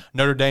done.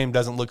 Notre Dame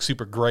doesn't look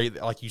super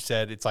great. Like you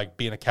said, it's like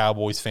being a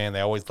Cowboys fan.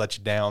 They always let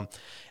you down.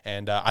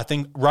 And I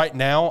think right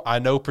now, I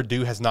know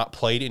Purdue has not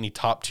played any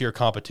top-tier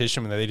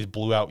competition. I mean, they just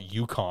blew out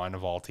UConn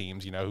of all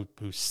teams,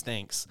 who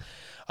stinks.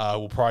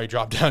 Will probably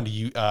drop down to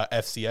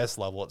FCS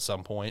level at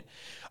some point.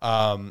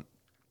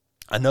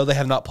 I know they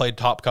have not played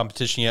top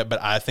competition yet,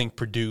 but I think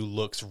Purdue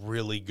looks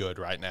really good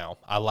right now.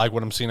 I like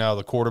what I'm seeing out of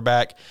the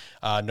quarterback.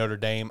 Notre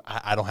Dame,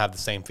 I don't have the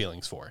same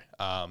feelings for.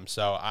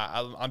 So I'm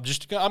going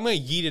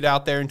to yeet it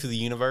out there into the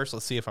universe.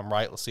 Let's see if I'm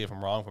right. Let's see if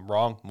I'm wrong. If I'm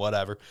wrong,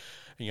 whatever.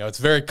 It's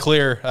very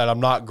clear that I'm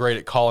not great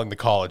at calling the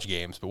college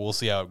games, but we'll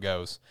see how it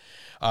goes.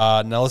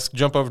 Now let's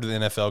jump over to the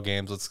NFL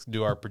games. Let's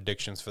do our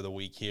predictions for the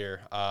week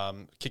here.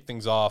 Kick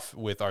things off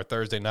with our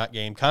Thursday night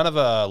game. Kind of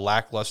a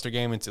lackluster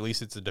game. At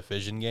least it's a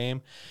division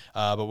game.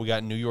 But we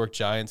got New York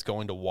Giants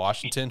going to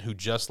Washington, who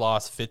just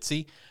lost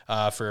Fitzy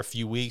for a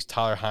few weeks.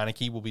 Tyler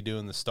Heineke will be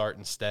doing the start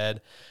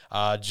instead.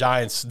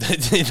 Giants,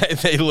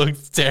 they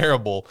looked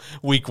terrible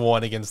week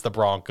 1 against the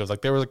Broncos.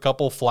 Like, there was a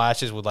couple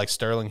flashes with, like,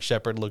 Sterling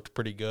Shepard looked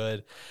pretty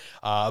good.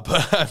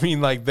 But, I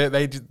mean, like,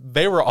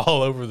 they were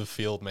all over the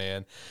field,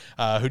 man.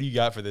 Who do you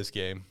got for this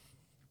game?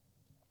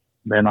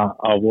 Man,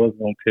 I was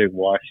going to pick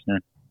Washington,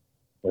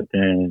 but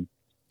then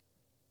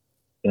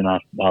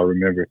I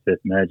remember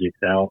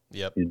Fitzmagic's out.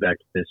 Yep. He's back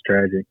to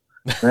Fitztragic.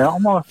 Man,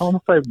 I'm gonna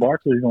say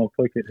Barkley's gonna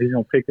pick it. He's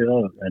gonna pick it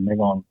up, and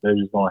they're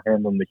just gonna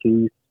hand him the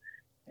keys,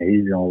 and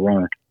he's gonna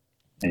run,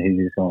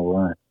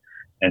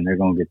 and they're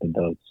gonna get the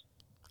dubs.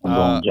 I'm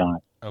going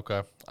Giants.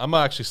 Okay, I'm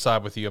gonna actually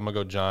side with you. I'm gonna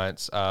go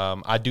Giants.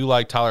 I do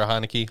like Tyler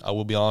Heineke. I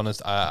will be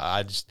honest.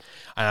 I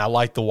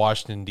like the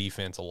Washington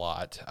defense a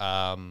lot.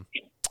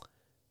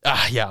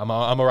 Yeah, I'm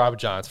a ride with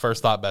Giants.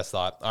 First thought, best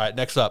thought. All right,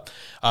 next up,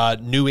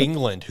 New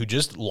England, who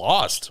just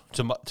lost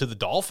to the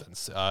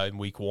Dolphins in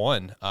Week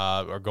 1,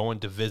 are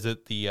going to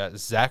visit the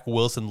Zach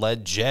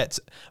Wilson-led Jets.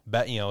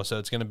 So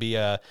it's going to be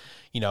a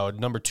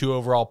number 2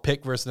 overall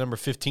pick versus number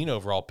 15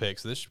 overall pick.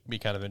 So this should be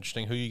kind of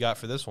interesting. Who you got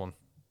for this one?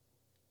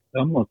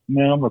 I'm gonna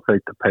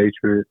take the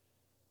Patriots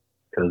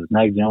because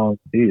Mac Jones,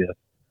 he's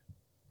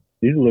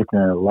looking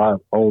a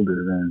lot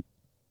older than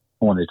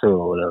 22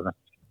 or whatever.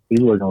 He's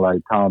looking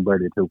like Tom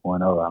Brady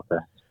 2.0 out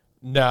there.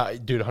 Nah,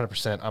 dude,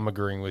 100%. I'm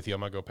agreeing with you. I'm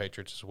going to go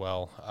Patriots as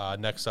well.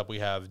 Next up, we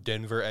have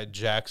Denver at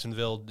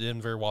Jacksonville.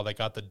 Denver, while they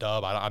got the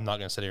dub, I'm not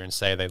going to sit here and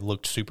say they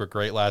looked super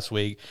great last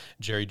week.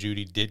 Jerry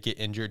Jeudy did get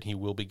injured. He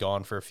will be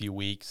gone for a few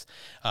weeks.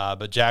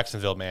 But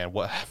Jacksonville, man,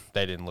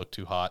 they didn't look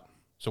too hot.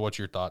 So what's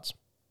your thoughts?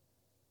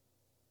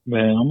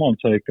 Man, I'm going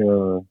to take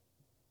Denver.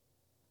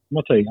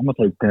 I'm going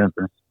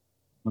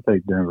to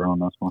take Denver on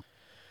this one.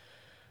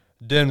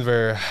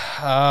 Denver,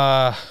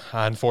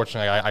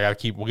 unfortunately, I gotta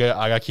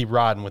keep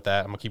riding with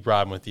that. I'm gonna keep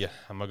riding with you.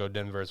 I'm gonna go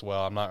Denver as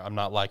well. I'm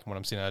not liking what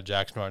I'm seeing out of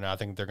Jacksonville right now. I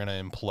think they're gonna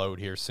implode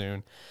here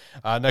soon.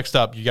 Next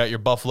up, you got your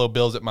Buffalo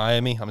Bills at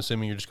Miami. I'm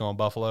assuming you're just going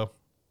Buffalo.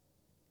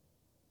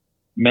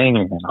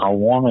 Man, I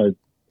wanna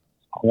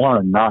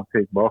not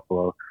pick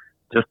Buffalo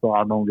just so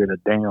I don't get a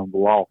damn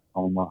loss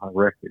on my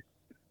record.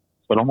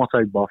 But I'm gonna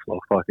take Buffalo.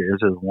 Fuck it,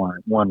 it's just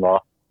one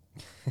loss.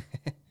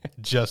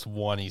 Just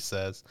one, he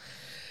says.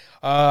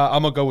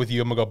 I'm going to go with you.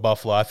 I'm going to go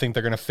Buffalo. I think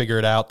they're going to figure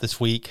it out this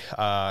week.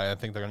 I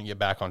think they're going to get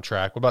back on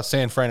track. What about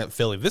San Fran at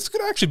Philly? This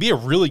could actually be a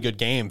really good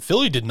game.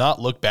 Philly did not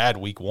look bad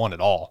week 1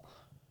 at all.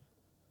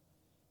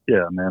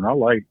 Yeah, man. I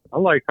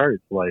like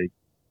Hurts. Like,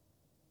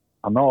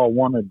 I know I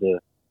wanted to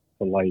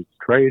like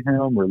trade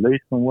him,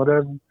 release him,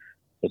 whatever.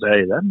 But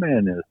hey, that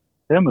man is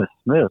him and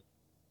Smith.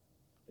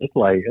 It's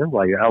like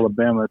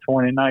Alabama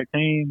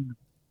 2019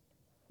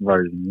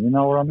 version. You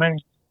know what I mean?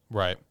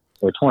 Right.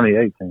 Or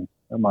 2018.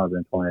 That might have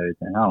been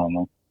 2018. I don't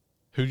know.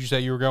 Who'd you say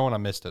you were going? I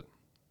missed it.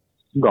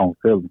 I'm going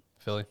Philly.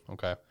 Philly?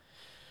 Okay.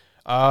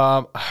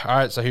 All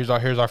right, so here's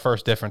our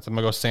first difference. I'm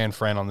going to go San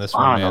Fran on this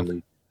one,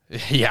 man.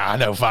 Yeah, I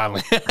know,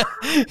 finally.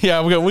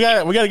 Yeah, we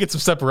got to get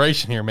some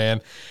separation here, man.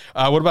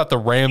 What about the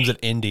Rams at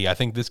Indy? I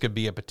think this could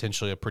be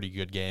potentially a pretty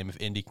good game if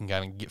Indy can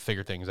kind of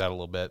figure things out a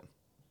little bit.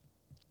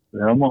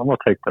 Yeah, I'm going to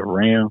take the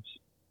Rams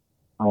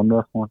on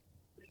this one.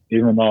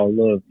 Even though I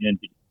love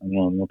Indy. I'm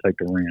gonna take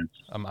the Rams.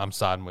 I'm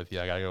siding with you.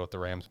 I gotta go with the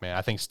Rams, man.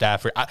 I think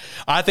Stafford.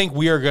 I think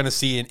we are gonna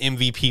see an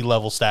MVP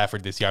level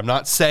Stafford this year. I'm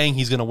not saying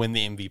he's gonna win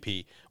the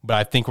MVP, but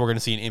I think we're gonna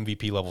see an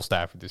MVP level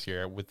Stafford this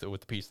year with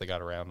the piece they got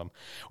around him.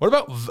 What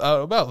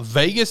about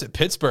Vegas at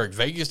Pittsburgh?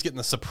 Vegas getting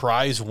the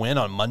surprise win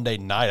on Monday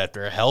night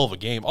after a hell of a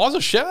game.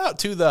 Also, shout out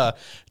to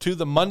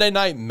the Monday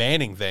Night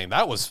Manning thing.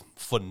 That was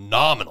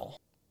phenomenal.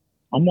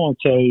 I'm gonna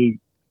take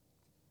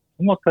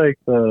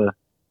the.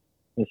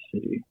 Let's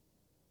see.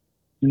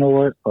 You know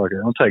what? Okay,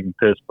 I'm taking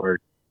Pittsburgh.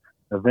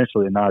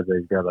 Eventually,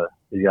 Najee's got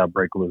to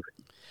break loose.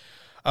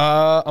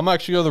 I'm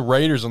actually going to go the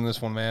Raiders on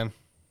this one, man.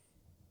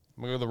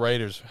 I'm going to go the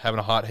Raiders, having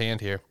a hot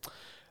hand here.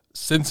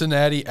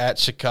 Cincinnati at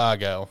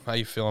Chicago. How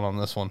you feeling on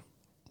this one?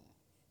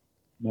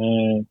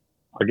 Man,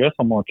 I guess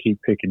I'm going to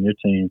keep picking your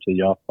team till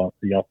y'all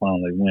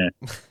finally win.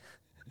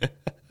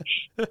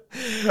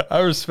 I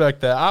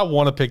respect that. I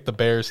want to pick the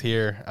Bears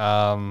here.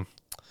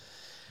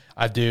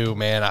 I do,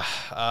 man.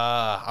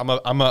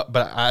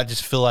 But I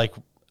just feel like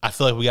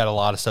we got a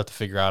lot of stuff to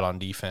figure out on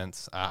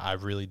defense. I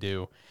really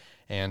do.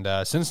 And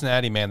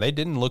Cincinnati, man, they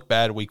didn't look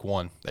bad week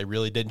one. They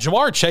really did.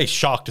 Jamar Chase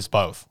shocked us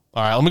both.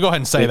 All right, let me go ahead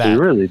and say that. He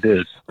really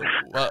did.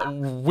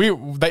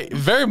 They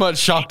very much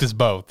shocked us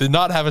both. Did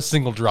not have a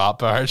single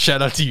drop. All right,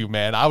 shout out to you,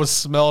 man. I was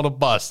smelling a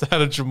bust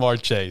out of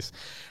Jamar Chase.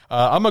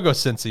 I'm gonna go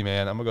Cincy,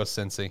 man. I'm gonna go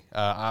Cincy.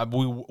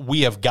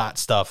 We have got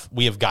stuff.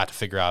 We have got to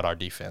figure out our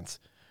defense.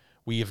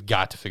 We have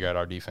got to figure out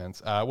our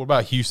defense. What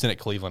about Houston at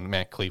Cleveland?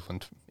 Man,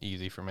 Cleveland,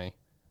 easy for me.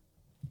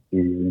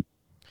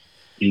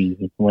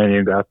 Easy. When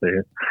you got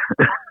there.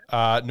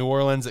 New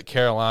Orleans at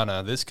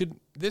Carolina. This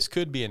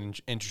could be an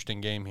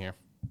interesting game here.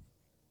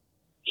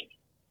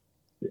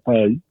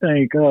 You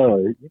think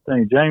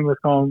Jameis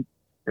gonna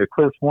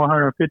eclipse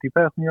 150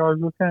 passing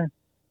yards this game?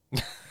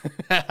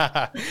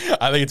 I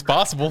think it's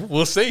possible.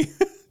 We'll see.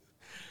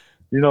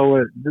 You know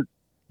what? Just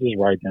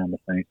write down the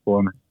Saints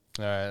for me.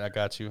 All right, I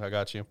got you.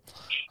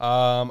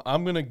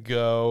 I'm gonna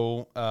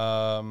go.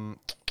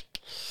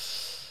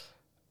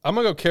 I'm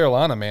going to go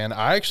Carolina, man.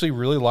 I actually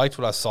really liked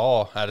what I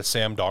saw out of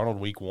Sam Darnold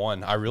week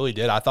one. I really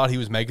did. I thought he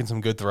was making some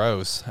good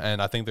throws,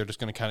 and I think they're just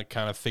going to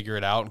kind of figure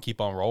it out and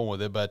keep on rolling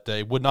with it. But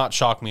it would not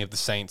shock me if the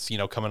Saints,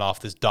 coming off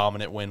this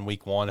dominant win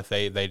week one, if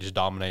they just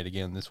dominate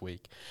again this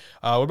week.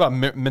 What about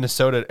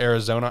Minnesota at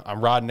Arizona?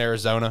 I'm riding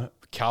Arizona.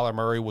 Kyler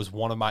Murray was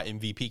one of my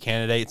MVP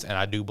candidates, and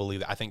I do believe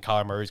that. I think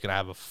Kyler Murray is going to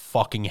have a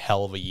fucking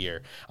hell of a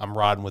year. I'm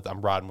riding with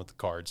the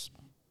Cards.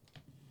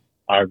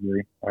 I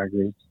agree.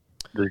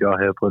 Just go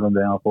ahead and put them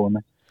down for me.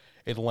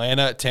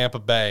 Atlanta at Tampa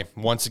Bay.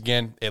 Once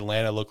again,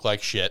 Atlanta looked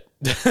like shit.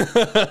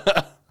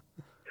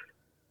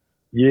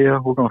 Yeah,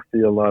 we're gonna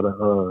see a lot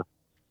of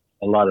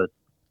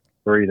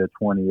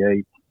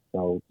 3-28.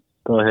 So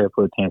go ahead and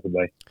put Tampa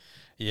Bay.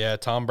 Yeah,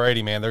 Tom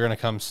Brady, man,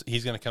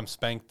 he's gonna come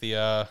spank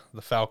the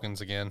Falcons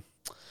again.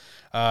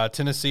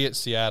 Tennessee at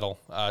Seattle.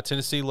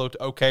 Tennessee looked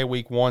okay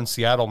week one.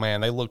 Seattle,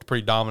 man, they looked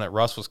pretty dominant.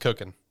 Russ was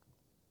cooking.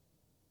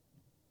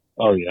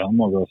 Oh yeah, I'm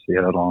gonna go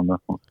Seattle on this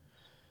one.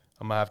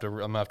 I'm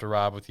gonna have to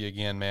ride with you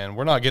again, man.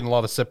 We're not getting a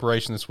lot of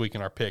separation this week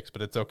in our picks,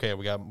 but it's okay.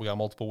 We got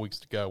multiple weeks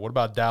to go. What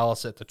about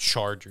Dallas at the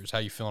Chargers? How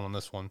you feeling on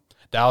this one?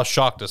 Dallas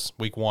shocked us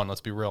week one.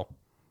 Let's be real.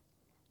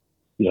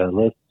 Yeah,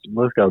 let's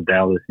go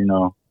Dallas.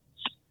 Might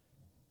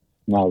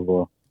as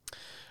well.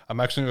 I'm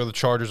actually gonna go the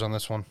Chargers on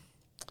this one.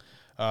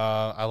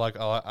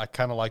 I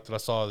kind of liked what I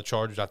saw of the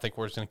Chargers. I think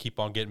we're just gonna keep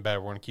on getting better.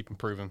 We're gonna keep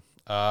improving.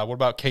 What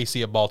about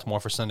KC at Baltimore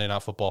for Sunday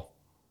Night Football?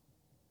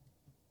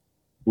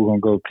 We're gonna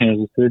go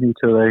Kansas City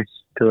till they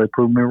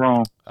prove me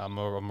wrong. I'm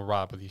gonna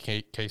ride with you,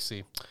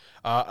 KC.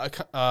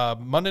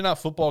 Monday Night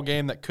Football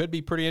game that could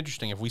be pretty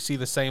interesting if we see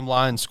the same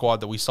line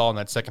squad that we saw in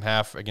that second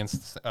half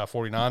against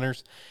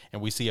 49ers,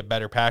 and we see a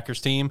better Packers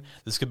team.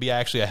 This could be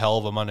actually a hell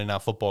of a Monday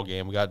Night Football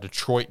game. We got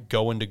Detroit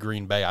going to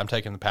Green Bay. I'm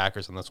taking the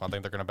Packers on this one. I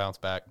think they're going to bounce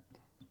back.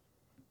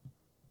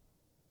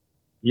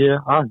 Yeah,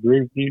 I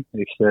agree with you.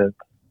 Except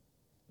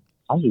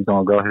I'm just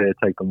gonna go ahead and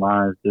take the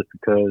Lions just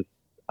because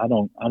I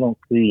don't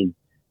see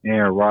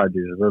Aaron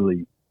Rodgers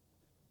really.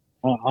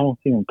 I don't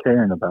see him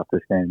caring about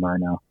this game right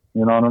now.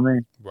 You know what I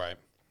mean? Right.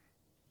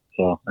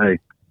 So, hey,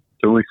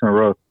 2 weeks in a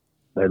row,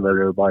 they let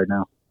everybody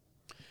know.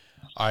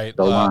 All right.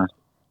 Go Lions.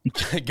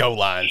 Go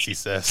Lions, he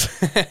says.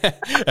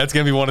 That's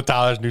going to be one of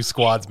Tyler's new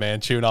squads,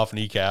 man, chewing off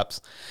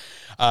kneecaps.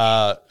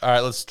 All right,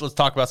 let's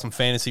talk about some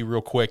fantasy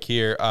real quick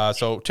here.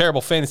 So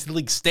terrible fantasy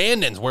league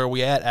standings. Where are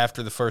we at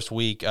after the first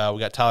week? We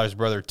got Tyler's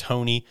brother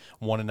Tony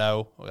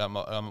 1-0.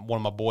 One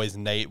of my boys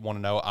Nate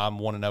 1-0. I'm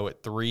 1-0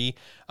 at 3.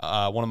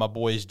 One of my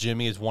boys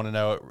Jimmy is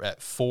 1-0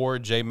 at 4.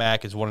 J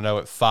Mac is 1-0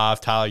 at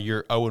 5. Tyler,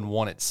 you're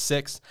 0-1 at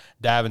 6.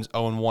 Davin's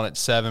 0-1 at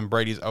 7.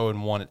 Brady's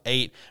 0-1 at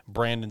 8.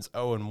 Brandon's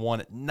 0-1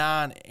 at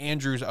 9.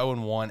 Andrew's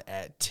 0-1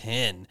 at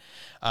 10.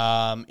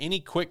 Any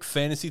quick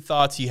fantasy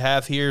thoughts you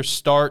have here?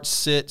 Starts,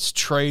 sits,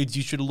 trades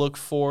you should look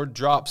for,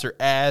 drops or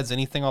adds,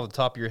 anything on the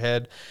top of your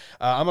head?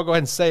 I'm gonna go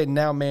ahead and say it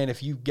now, man.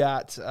 If you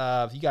got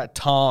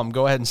Tom,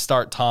 go ahead and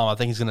start Tom. I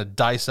think he's gonna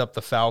dice up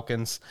the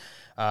Falcons.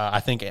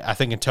 I think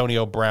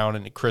Antonio Brown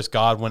and Chris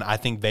Godwin, I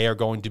think they are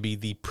going to be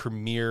the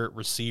premier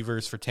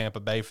receivers for Tampa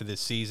Bay for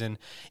this season.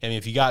 I mean,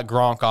 if you got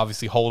Gronk,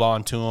 obviously hold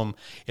on to him.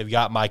 If you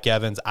got Mike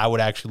Evans, I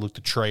would actually look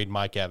to trade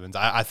Mike Evans.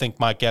 I think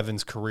Mike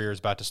Evans' career is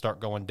about to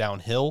start going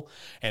downhill,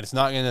 and it's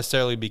not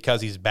necessarily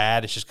because he's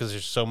bad. It's just because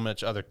there's so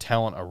much other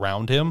talent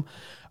around him.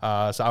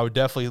 So I would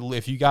definitely,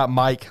 if you got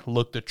Mike,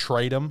 look to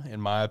trade him,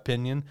 in my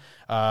opinion.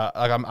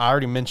 I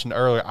already mentioned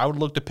earlier, I would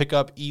look to pick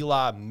up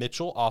Eli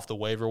Mitchell off the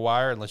waiver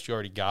wire, unless you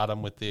already got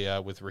him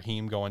with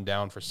Raheem going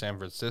down for San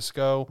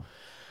Francisco.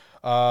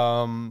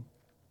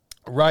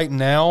 Right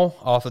now,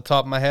 off the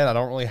top of my head, I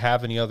don't really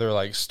have any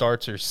other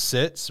starts or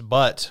sits,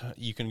 but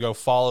you can go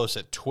follow us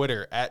at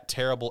Twitter at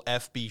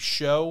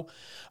TerribleFBShow,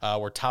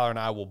 where Tyler and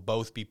I will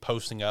both be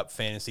posting up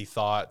fantasy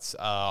thoughts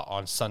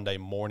on Sunday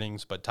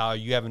mornings. But Tyler,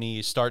 you have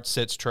any starts,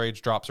 sits,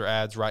 trades, drops, or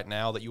ads right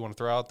now that you want to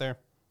throw out there?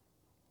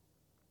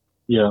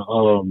 Yeah,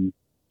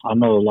 I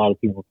know a lot of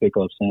people pick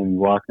up Sammy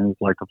Watkins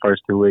the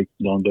first 2 weeks,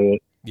 don't do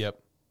it. Yep.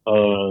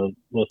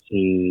 Let's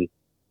see.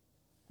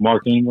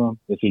 Mark Ingram,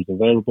 if he's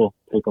available,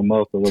 pick him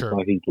up. It looks True.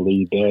 like he's the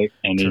lead back,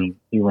 and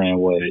he ran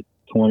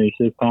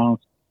 26 pounds.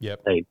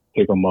 Yep. Hey,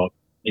 pick him up.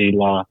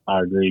 Eli,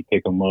 I agree,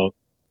 pick him up.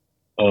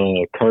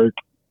 Kirk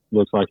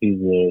looks like he's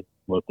the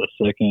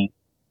second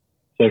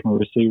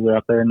receiver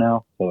out there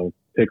now, so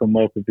pick him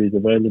up if he's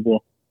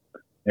available.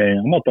 And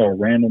I'm gonna throw a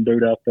random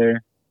dude out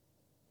there,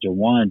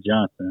 Jawan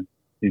Johnson.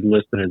 He's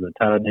listed as a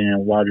tight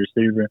end wide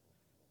receiver.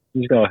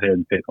 Just go ahead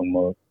and pick him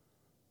up.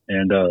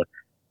 And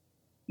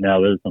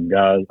now there's some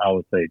guys I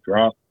would say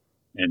drop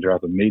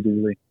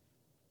immediately.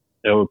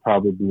 It would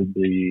probably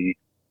be,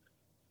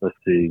 let's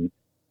see,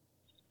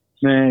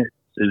 man,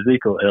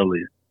 Ezekiel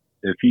Elliott.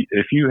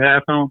 If you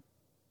have him,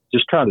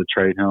 just try to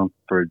trade him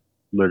for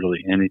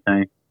literally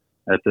anything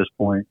at this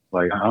point.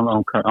 Like I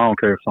don't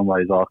care if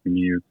somebody's offering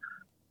you,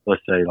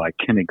 let's say like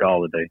Kenny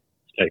Galladay,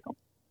 take him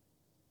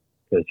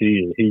because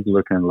he's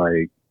looking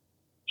like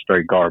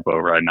straight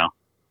Garbo right now.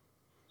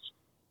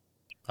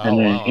 Oh, and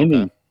then wow,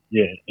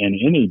 okay.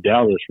 any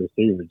Dallas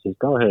receivers, just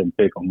go ahead and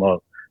pick them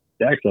up.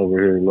 Dak's over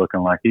here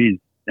looking like he's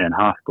in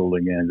high school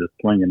again, just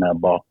slinging that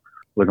ball,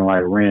 looking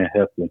like Ren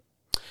Hefley.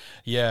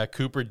 Yeah,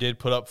 Cooper did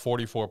put up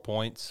 44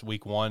 points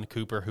week one.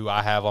 Cooper, who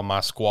I have on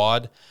my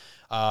squad.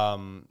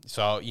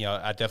 So, you know,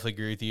 I definitely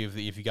agree with you.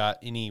 If you got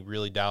any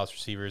really Dallas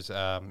receivers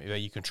that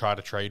you can try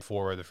to trade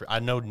for, I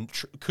know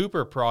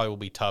Cooper probably will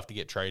be tough to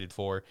get traded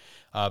for,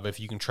 but if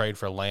you can trade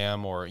for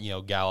Lamb or, you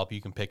know, Gallup,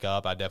 you can pick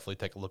up. I definitely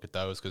take a look at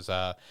those because,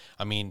 I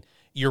mean,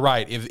 you're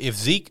right. If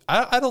Zeke,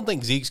 I don't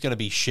think Zeke's going to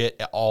be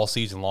shit all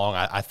season long.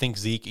 I think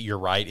Zeke, you're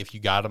right. If you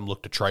got him,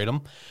 look to trade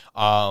him.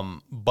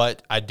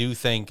 But I do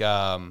think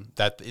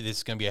that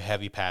it's going to be a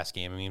heavy pass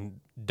game. I mean,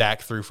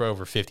 Dak threw for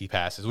over 50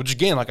 passes, which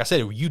again, like I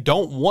said, you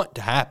don't want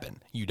to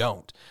happen. You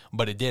don't,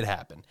 but it did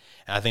happen.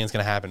 And I think it's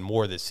going to happen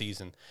more this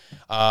season.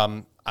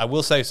 I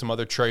will say some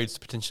other trades to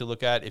potentially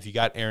look at. If you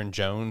got Aaron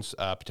Jones,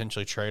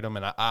 potentially trade him.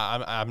 And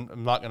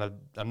I'm not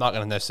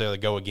gonna necessarily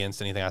go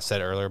against anything I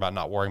said earlier about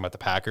not worrying about the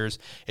Packers.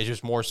 It's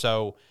just more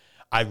so.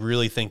 I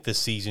really think this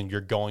season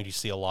you're going to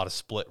see a lot of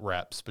split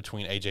reps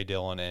between A.J.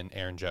 Dillon and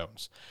Aaron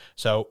Jones.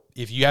 So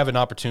if you have an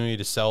opportunity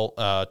to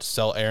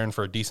sell Aaron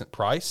for a decent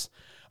price,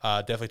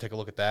 definitely take a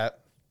look at that.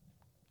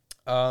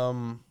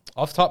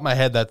 Off the top of my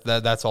head,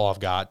 that's all I've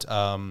got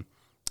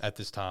at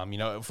this time. You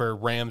know, for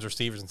Rams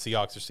receivers and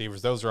Seahawks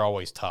receivers, those are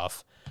always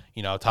tough.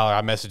 You know, Tyler,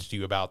 I messaged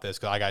you about this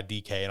because I got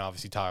DK and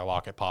obviously Tyler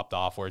Lockett popped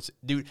off. Where it's,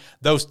 dude,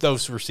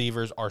 those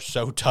receivers are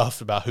so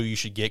tough about who you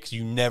should get because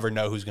you never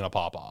know who's going to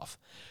pop off.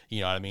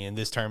 You know what I mean? In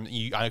this term,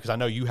 because I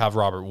know you have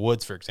Robert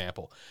Woods, for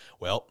example.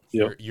 Well,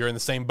 yep. you're in the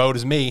same boat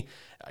as me.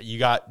 You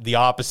got the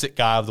opposite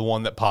guy of the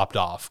one that popped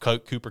off.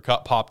 Cooper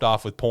Kupp popped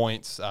off with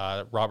points.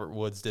 Robert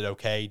Woods did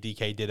okay.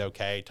 DK did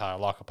okay. Tyler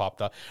Lockett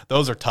popped off.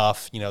 Those are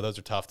tough. You know, those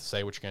are tough to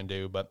say what you're going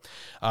to do. But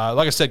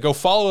like I said, go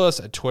follow us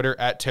at Twitter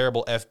at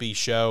TerribleFB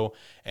Show,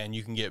 and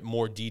you can get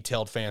more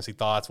detailed fantasy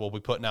thoughts. We'll be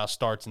putting out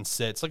starts and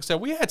sits. Like I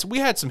said, we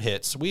had some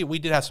hits. We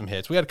did have some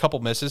hits. We had a couple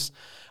misses,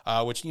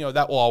 which, you know,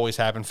 that will always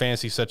happen.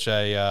 Fantasy is such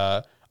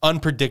a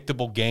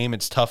unpredictable game.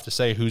 It's tough to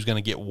say who's going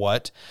to get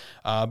what,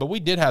 but we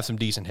did have some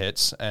decent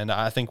hits, and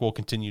I think we'll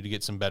continue to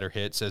get some better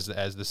hits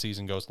as the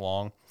season goes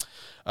along.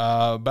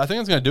 But I think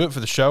that's going to do it for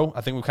the show.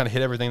 I think we've kind of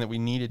hit everything that we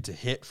needed to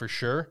hit for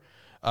sure.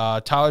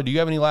 Tyler, do you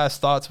have any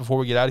last thoughts before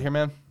we get out of here,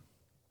 man?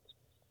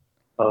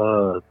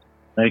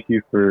 Thank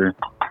you for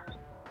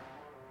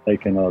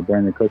taking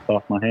Brandon Cooks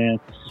off my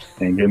hands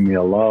and giving me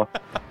a loss,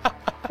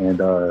 and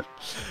still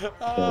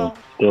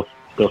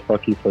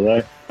fuck you for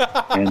that,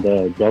 and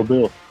go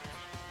Bills.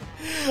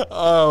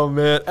 Oh,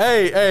 man.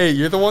 Hey,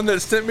 you're the one that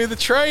sent me the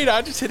trade.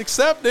 I just hit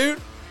accept, dude.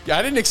 I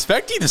didn't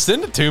expect you to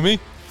send it to me.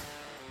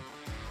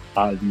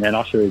 Man,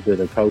 I should have did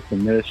a coach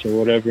and miss or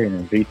whatever and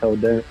then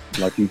vetoed that.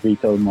 Like you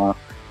vetoed my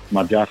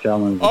Josh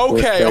Allen.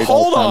 Okay,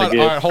 hold on.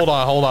 All right, hold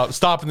on.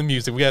 Stopping the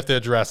music. We have to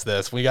address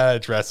this. We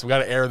got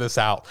to air this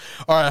out.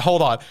 All right,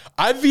 hold on.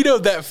 I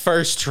vetoed that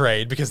first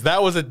trade because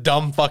that was a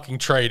dumb fucking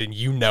trade and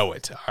you know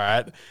it, all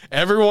right?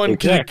 Everyone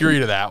can agree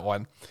to that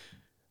one.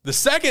 The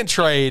second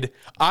trade,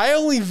 I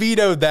only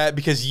vetoed that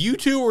because you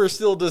two were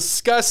still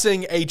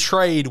discussing a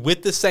trade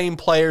with the same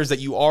players that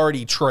you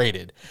already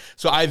traded.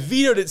 So I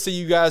vetoed it so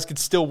you guys could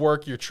still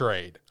work your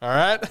trade. All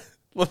right?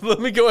 Let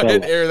me go ahead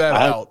and air that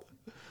out.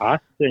 I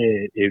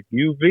said, if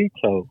you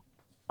veto,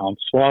 I'm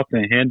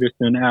swapping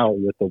Henderson out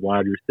with the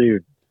wide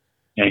receiver.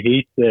 And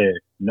he said,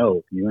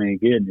 no, you ain't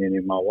getting any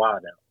of my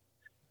wide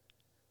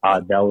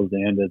out. That was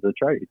the end of the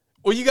trade.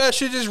 Well, you guys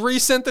should just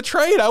resent the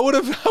trade. I would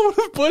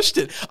have pushed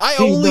it. I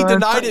only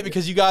denied it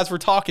because you guys were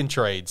talking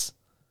trades.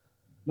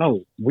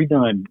 No, we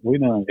done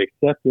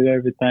accepted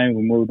everything.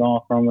 We moved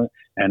on from it.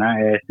 And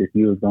I asked if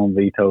you was gonna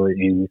veto it,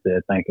 and you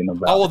said thinking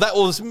about it. Oh, well, that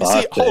was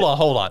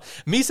hold on.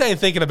 Me saying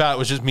thinking about it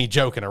was just me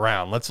joking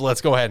around.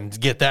 Let's go ahead and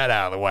get that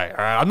out of the way.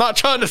 All right, I'm not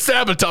trying to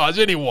sabotage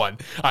anyone.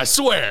 I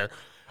swear.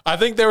 I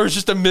think there was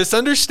just a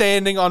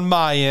misunderstanding on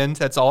my end.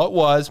 That's all it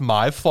was.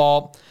 My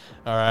fault.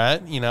 All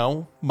right, you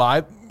know,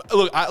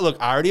 Look, I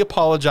already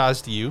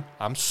apologized to you.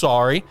 I'm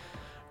sorry.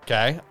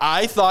 Okay.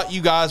 I thought you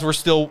guys were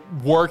still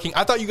working.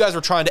 I thought you guys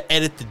were trying to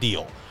edit the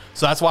deal.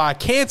 So that's why I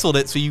canceled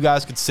it so you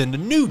guys could send a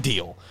new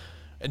deal.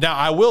 Now,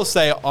 I will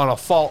say, on a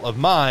fault of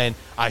mine,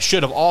 I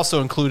should have also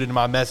included in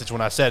my message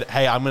when I said,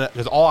 hey,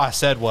 because all I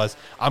said was,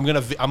 I'm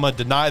gonna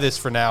deny this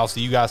for now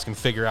so you guys can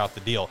figure out the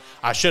deal.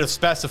 I should have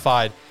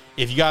specified,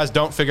 if you guys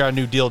don't figure out a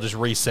new deal, just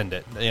resend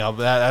it.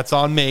 That's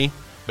on me.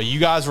 But you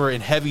guys were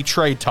in heavy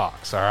trade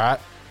talks, all right?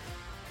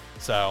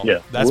 So yeah,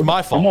 that's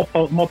my fault.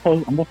 I'm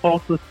gonna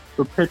post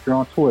the picture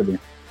on Twitter,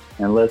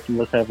 and let's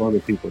have other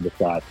people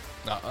decide.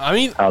 I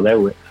mean, how they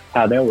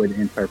would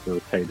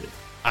interpret it.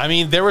 I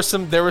mean, there was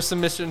some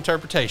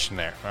misinterpretation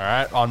there. All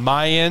right, on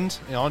my end,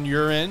 on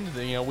your end,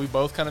 we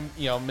both kind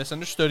of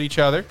misunderstood each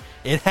other.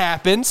 It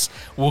happens.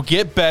 We'll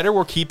get better.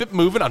 We'll keep it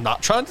moving. I'm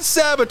not trying to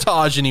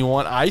sabotage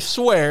anyone. I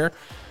swear.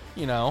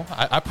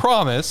 I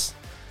promise.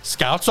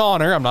 Scout's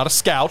honor. I'm not a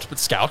scout, but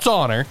Scout's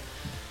honor.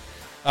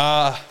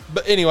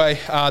 But anyway,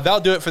 that'll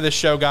do it for this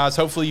show, guys.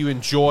 Hopefully you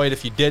enjoyed.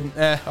 If you didn't,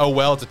 oh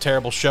well, it's a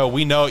terrible show.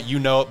 We know it, you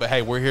know it, but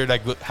hey, we're here to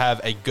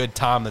have a good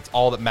time. That's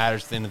all that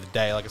matters at the end of the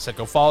day. Like I said,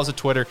 go follow us on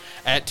Twitter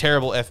at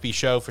TerribleFB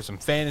Show for some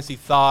fantasy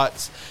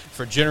thoughts,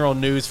 for general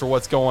news, for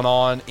what's going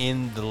on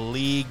in the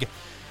league.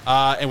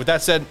 And with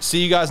that said,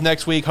 see you guys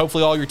next week.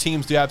 Hopefully all your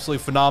teams do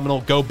absolutely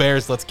phenomenal. Go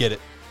Bears. Let's get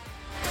it.